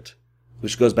emulate it,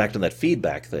 which goes back to that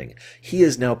feedback thing. He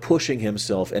is now pushing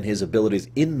himself and his abilities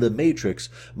in the Matrix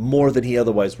more than he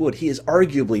otherwise would. He is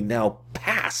arguably now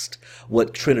past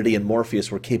what Trinity and Morpheus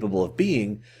were capable of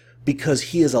being because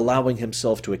he is allowing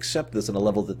himself to accept this on a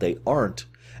level that they aren't.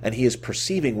 And he is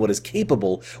perceiving what is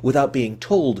capable without being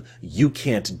told, you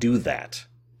can't do that.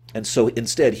 And so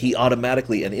instead, he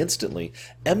automatically and instantly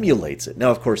emulates it.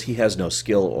 Now, of course, he has no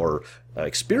skill or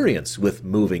experience with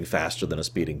moving faster than a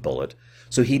speeding bullet.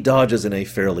 So he dodges in a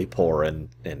fairly poor and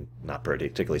not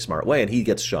particularly smart way, and he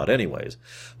gets shot anyways.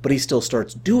 But he still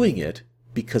starts doing it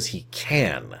because he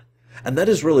can. And that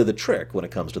is really the trick when it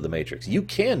comes to the Matrix. You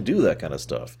can do that kind of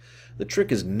stuff. The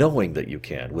trick is knowing that you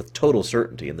can with total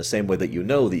certainty, in the same way that you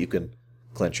know that you can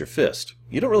clench your fist.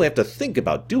 You don't really have to think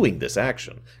about doing this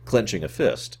action, clenching a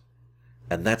fist.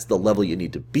 And that's the level you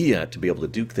need to be at to be able to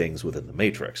do things within the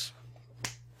Matrix.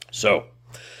 So,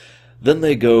 then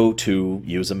they go to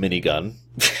use a minigun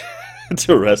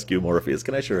to rescue Morpheus.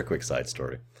 Can I share a quick side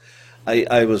story?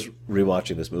 I was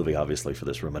rewatching this movie, obviously, for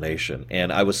this Rumination,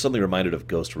 and I was suddenly reminded of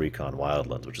Ghost Recon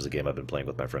Wildlands, which is a game I've been playing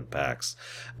with my friend Pax.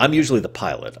 I'm usually the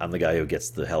pilot. I'm the guy who gets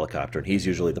the helicopter, and he's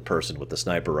usually the person with the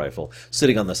sniper rifle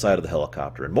sitting on the side of the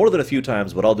helicopter. And more than a few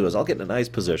times, what I'll do is I'll get in a nice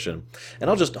position,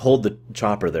 and I'll just hold the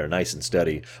chopper there nice and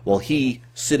steady, while he,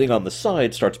 sitting on the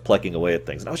side, starts plucking away at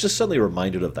things. And I was just suddenly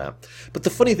reminded of that. But the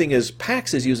funny thing is,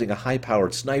 Pax is using a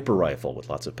high-powered sniper rifle with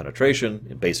lots of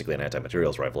penetration, basically an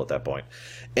anti-materials rifle at that point,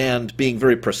 and being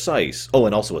very precise. Oh,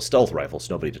 and also a stealth rifle,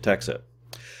 so nobody detects it.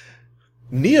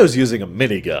 Neo's using a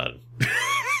minigun.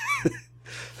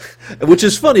 Which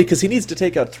is funny, because he needs to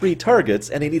take out 3 targets,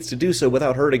 and he needs to do so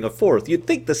without hurting a 4th. You'd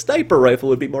think the sniper rifle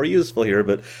would be more useful here,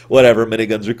 but whatever,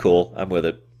 miniguns are cool. I'm with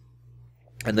it.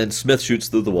 And then Smith shoots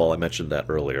through the wall. I mentioned that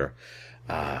earlier.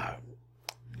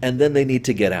 And then they need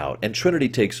to get out. And Trinity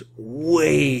takes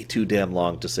way too damn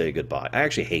long to say goodbye. I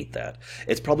actually hate that.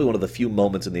 It's probably one of the few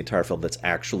moments in the entire film that's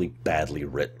actually badly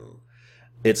written.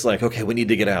 It's like, okay, we need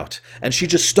to get out. And she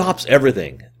just stops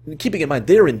everything. Keeping in mind,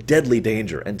 they're in deadly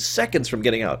danger and seconds from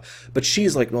getting out. But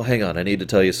she's like, well, hang on, I need to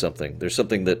tell you something. There's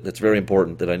something that's very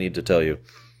important that I need to tell you.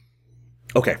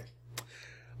 Okay,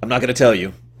 I'm not going to tell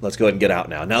you. Let's go ahead and get out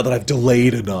now that I've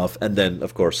delayed enough. And then,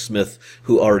 of course, Smith,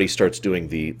 who already starts doing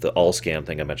the all-scan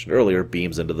thing I mentioned earlier,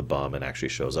 beams into the bomb and actually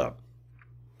shows up.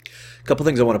 A couple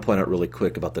things I want to point out really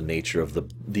quick about the nature of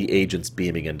the agents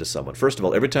beaming into someone. First of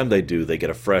all, every time they do, they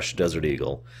get a fresh Desert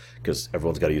Eagle, because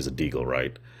everyone's got to use a deagle,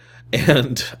 right?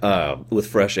 And with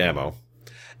fresh ammo.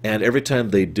 And every time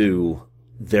they do,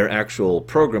 their actual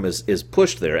program is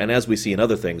pushed there, and as we see in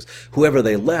other things, whoever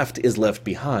they left is left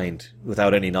behind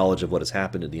without any knowledge of what has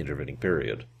happened in the intervening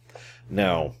period.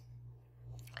 Now,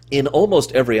 in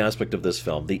almost every aspect of this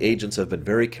film, the agents have been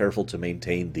very careful to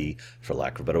maintain the, for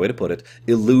lack of a better way to put it,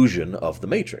 illusion of the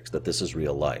Matrix, that this is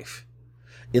real life.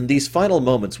 In these final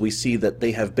moments, we see that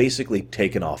they have basically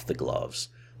taken off the gloves,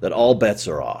 that all bets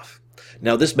are off.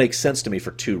 Now, this makes sense to me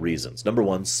for 2 reasons. Number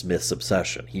one, Smith's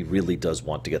obsession. He really does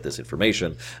want to get this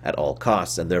information at all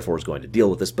costs, and therefore is going to deal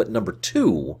with this. But number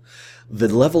 2, the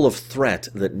level of threat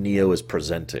that Neo is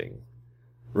presenting.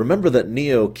 Remember that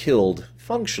Neo killed,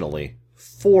 functionally,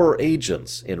 4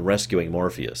 agents in rescuing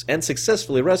Morpheus, and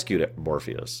successfully rescued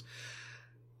Morpheus.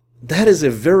 That is a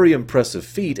very impressive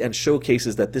feat and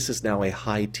showcases that this is now a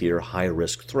high-tier,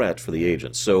 high-risk threat for the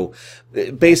agents. So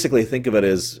basically think of it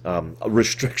as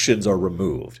restrictions are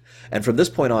removed. And from this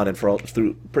point on, and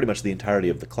through pretty much the entirety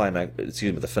of the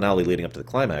the finale leading up to the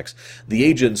climax, the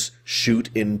agents shoot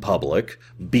in public,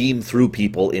 beam through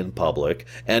people in public,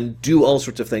 and do all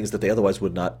sorts of things that they otherwise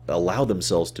would not allow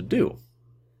themselves to do.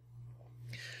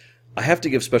 I have to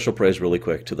give special praise really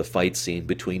quick to the fight scene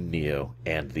between Neo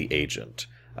and the agent,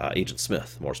 Agent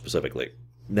Smith, more specifically.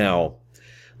 Now,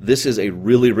 this is a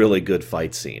really, really good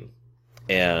fight scene,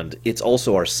 and it's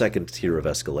also our second tier of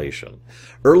escalation.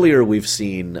 Earlier, we've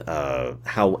seen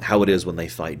how it is when they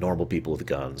fight normal people with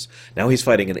guns. Now he's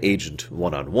fighting an agent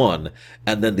one-on-one,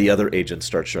 and then the other agent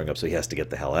starts showing up, so he has to get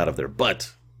the hell out of there.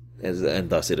 And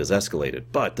thus it is escalated.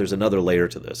 But there's another layer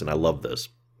to this, and I love this.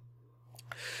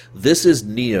 This is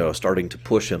Neo starting to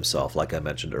push himself, like I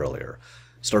mentioned earlier,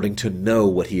 starting to know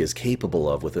what he is capable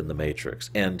of within the Matrix.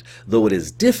 And though it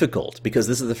is difficult, because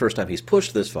this is the first time he's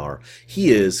pushed this far,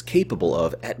 he is capable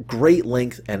of, at great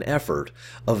length and effort,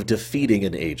 of defeating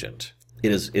an agent.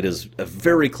 It is a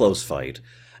very close fight,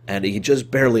 and he just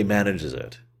barely manages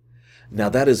it. Now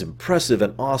that is impressive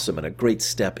and awesome and a great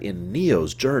step in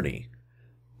Neo's journey.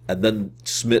 And then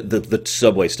the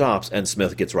subway stops, and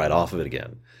Smith gets right off of it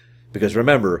again. Because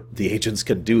remember, the agents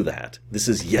can do that. This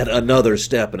is yet another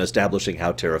step in establishing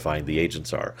how terrifying the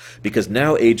agents are. Because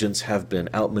now agents have been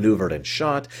outmaneuvered and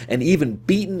shot, and even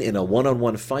beaten in a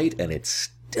one-on-one fight, and it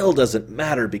still doesn't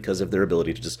matter because of their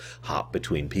ability to just hop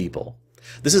between people.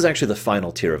 This is actually the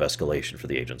final tier of escalation for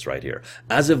the agents right here.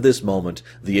 As of this moment,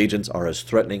 the agents are as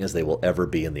threatening as they will ever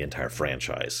be in the entire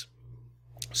franchise.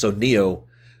 So Neo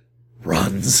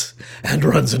runs and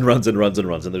runs and runs and runs and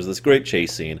runs, and there's this great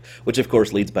chase scene, which of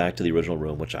course leads back to the original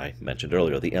room, which I mentioned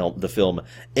earlier, the film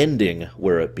ending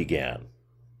where it began.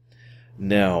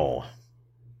 Now,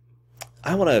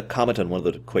 I want to comment on one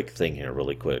other quick thing here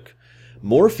really quick.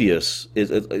 Morpheus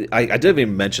is, I didn't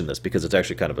even mention this because it's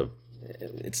actually kind of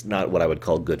it's not what I would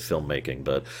call good filmmaking,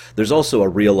 but there's also a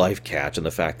real-life catch in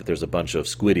the fact that there's a bunch of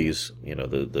squiddies,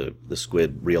 the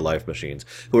squid real-life machines,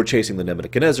 who are chasing the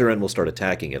Nebuchadnezzar and will start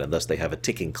attacking it, and thus they have a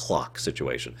ticking clock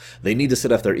situation. They need to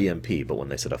set off their EMP, but when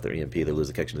they set off their EMP, they lose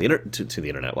the connection to the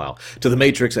internet, to the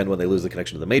Matrix, and when they lose the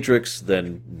connection to the Matrix,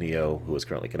 then Neo, who is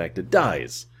currently connected,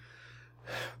 dies.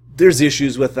 There's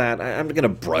issues with that. I'm going to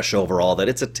brush over all that.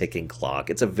 It's a ticking clock.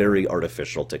 It's a very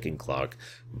artificial ticking clock.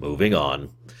 Moving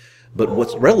on. But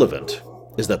what's relevant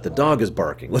is that the dog is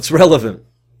barking. What's relevant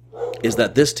is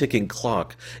that this ticking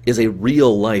clock is a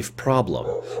real-life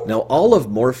problem. Now, all of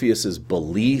Morpheus's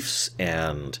beliefs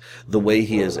and the way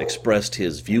he has expressed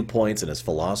his viewpoints and his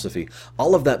philosophy,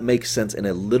 all of that makes sense in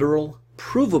a literal,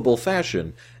 provable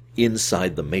fashion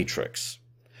inside the Matrix.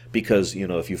 Because,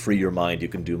 if you free your mind, you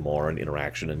can do more, and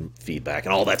interaction and feedback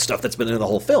and all that stuff that's been in the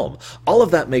whole film. All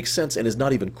of that makes sense and is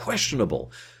not even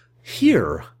questionable.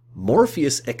 Here,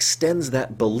 Morpheus extends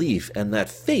that belief and that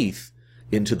faith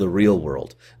into the real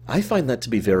world. I find that to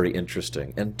be very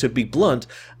interesting. And to be blunt,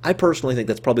 I personally think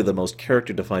that's probably the most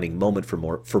character-defining moment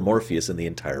for Morpheus in the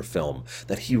entire film.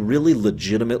 That he really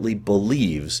legitimately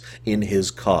believes in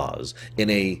his cause, in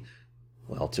a,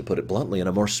 well, to put it bluntly, in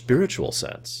a more spiritual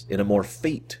sense, in a more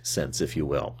fate sense, if you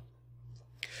will.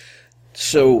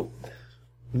 So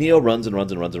Neo runs and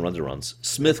runs and runs and runs and runs.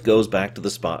 Smith goes back to the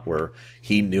spot where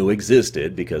he knew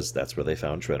existed, because that's where they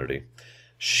found Trinity.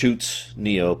 Shoots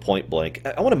Neo point blank.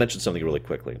 I want to mention something really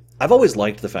quickly. I've always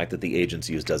liked the fact that the agents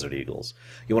use Desert Eagles.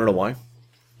 You want to know why?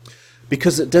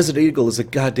 Because a Desert Eagle is a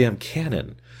goddamn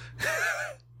cannon.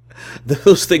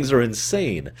 Those things are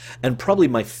insane. And probably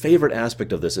my favorite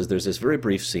aspect of this is there's this very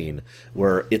brief scene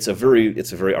where it's a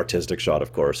very artistic shot,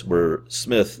 of course, where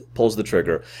Smith pulls the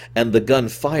trigger and the gun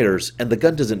fires and the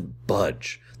gun doesn't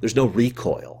budge. There's no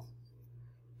recoil.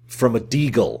 From a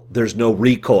deagle, there's no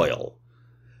recoil.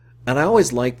 And I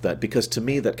always liked that because to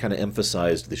me that kind of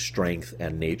emphasized the strength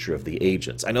and nature of the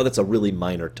agents. I know that's a really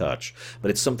minor touch, but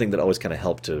it's something that always kind of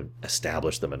helped to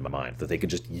establish them in my mind, that they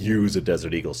could just use a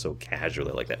Desert Eagle so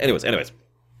casually like that. Anyways.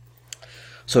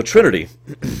 So Trinity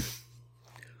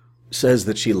says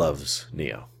that she loves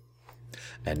Neo.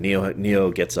 And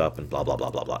Neo gets up and blah, blah, blah,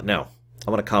 blah, blah. Now,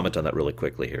 I want to comment on that really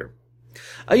quickly here.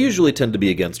 I usually tend to be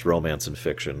against romance in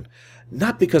fiction,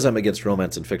 not because I'm against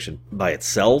romance in fiction by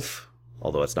itself,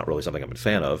 although it's not really something I'm a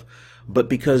fan of, but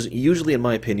because usually, in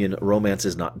my opinion, romance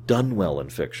is not done well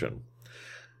in fiction.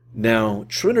 Now,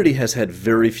 Trinity has had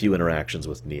very few interactions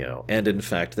with Neo, and in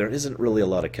fact, there isn't really a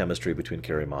lot of chemistry between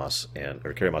Carrie Moss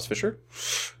Fisher?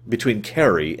 Between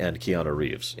Carrie and Keanu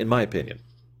Reeves, in my opinion.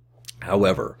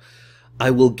 However,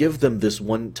 I will give them this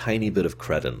one tiny bit of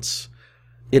credence.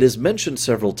 It is mentioned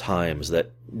several times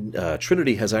that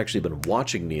Trinity has actually been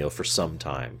watching Neo for some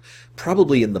time,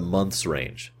 probably in the months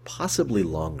range, possibly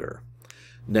longer.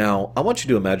 Now, I want you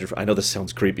to imagine, I know this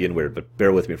sounds creepy and weird, but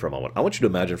bear with me for a moment. I want you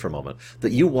to imagine for a moment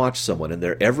that you watch someone in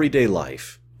their everyday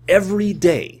life, every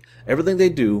day, everything they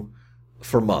do,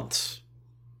 for months.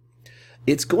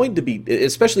 it's going to be,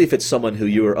 especially if it's someone who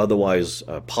you are otherwise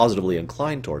positively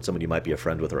inclined towards, someone you might be a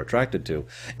friend with or attracted to,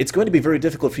 it's going to be very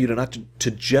difficult for you to not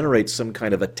to generate some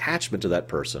kind of attachment to that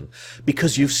person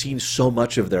because you've seen so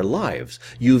much of their lives.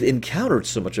 You've encountered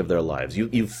so much of their lives.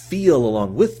 You feel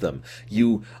along with them.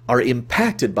 You are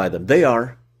impacted by them. They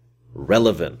are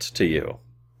relevant to you.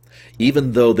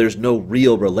 Even though there's no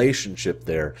real relationship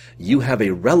there, you have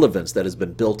a relevance that has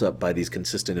been built up by these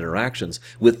consistent interactions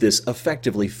with this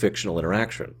effectively fictional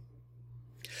interaction.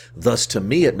 Thus, to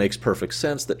me, it makes perfect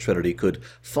sense that Trinity could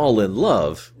fall in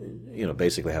love,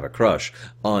 basically have a crush,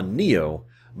 on Neo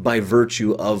by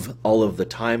virtue of all of the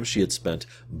time she had spent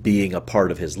being a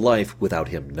part of his life without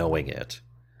him knowing it.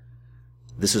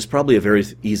 This is probably a very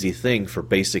easy thing for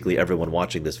basically everyone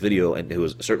watching this video, and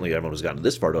certainly everyone who's gotten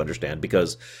this far to understand,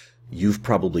 because you've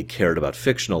probably cared about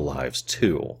fictional lives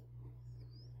too.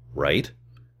 Right?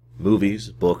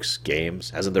 Movies, books, games.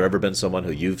 Hasn't there ever been someone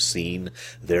who you've seen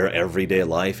their everyday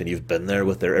life and you've been there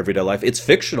with their everyday life? It's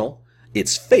fictional.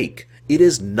 It's fake. It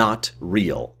is not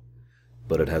real.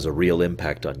 But it has a real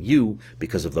impact on you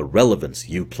because of the relevance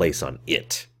you place on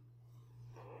it.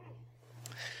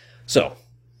 So,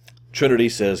 Trinity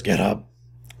says, get up.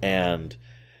 And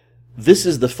this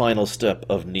is the final step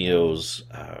of Neo's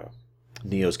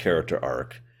character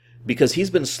arc, because he's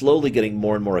been slowly getting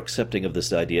more and more accepting of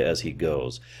this idea as he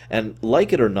goes. And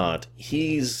like it or not,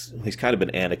 he's kind of been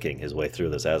Anarching his way through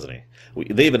this, hasn't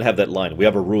he? They even have that line, we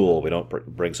have a rule, we don't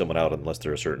bring someone out unless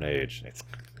they're a certain age.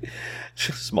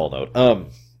 Small note.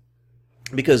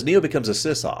 Because Neo becomes a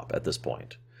cis-op at this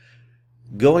point.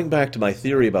 Going back to my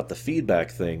theory about the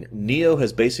feedback thing, Neo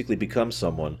has basically become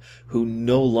someone who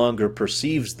no longer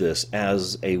perceives this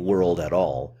as a world at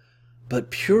all, but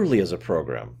purely as a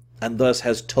program, and thus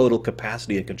has total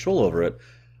capacity and control over it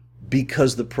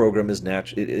because the program is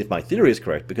if my theory is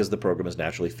correct, because the program is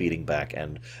naturally feeding back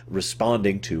and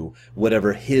responding to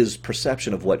whatever his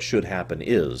perception of what should happen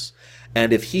is.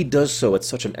 And if he does so at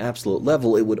such an absolute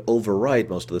level, it would override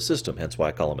most of the system, hence why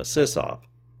I call him a cis-op.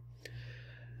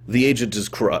 The agents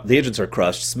are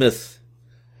crushed. Smith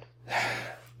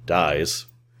dies.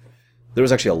 There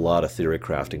was actually a lot of theory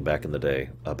crafting back in the day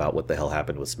about what the hell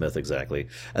happened with Smith exactly.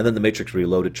 And then the Matrix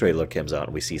Reloaded trailer comes out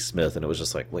and we see Smith, and it was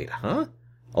just like, wait, huh?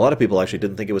 A lot of people actually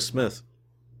didn't think it was Smith.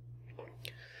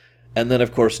 And then,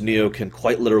 of course, Neo can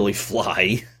quite literally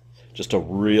fly, just to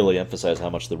really emphasize how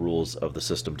much the rules of the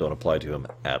system don't apply to him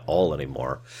at all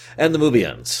anymore. And the movie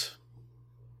ends.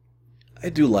 I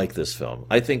do like this film.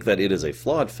 I think that it is a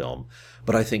flawed film,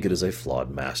 but I think it is a flawed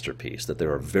masterpiece, that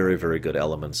there are very, very good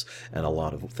elements and a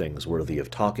lot of things worthy of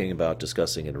talking about,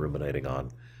 discussing, and ruminating on.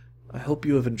 I hope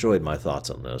you have enjoyed my thoughts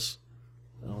on this,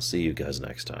 and I'll see you guys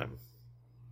next time.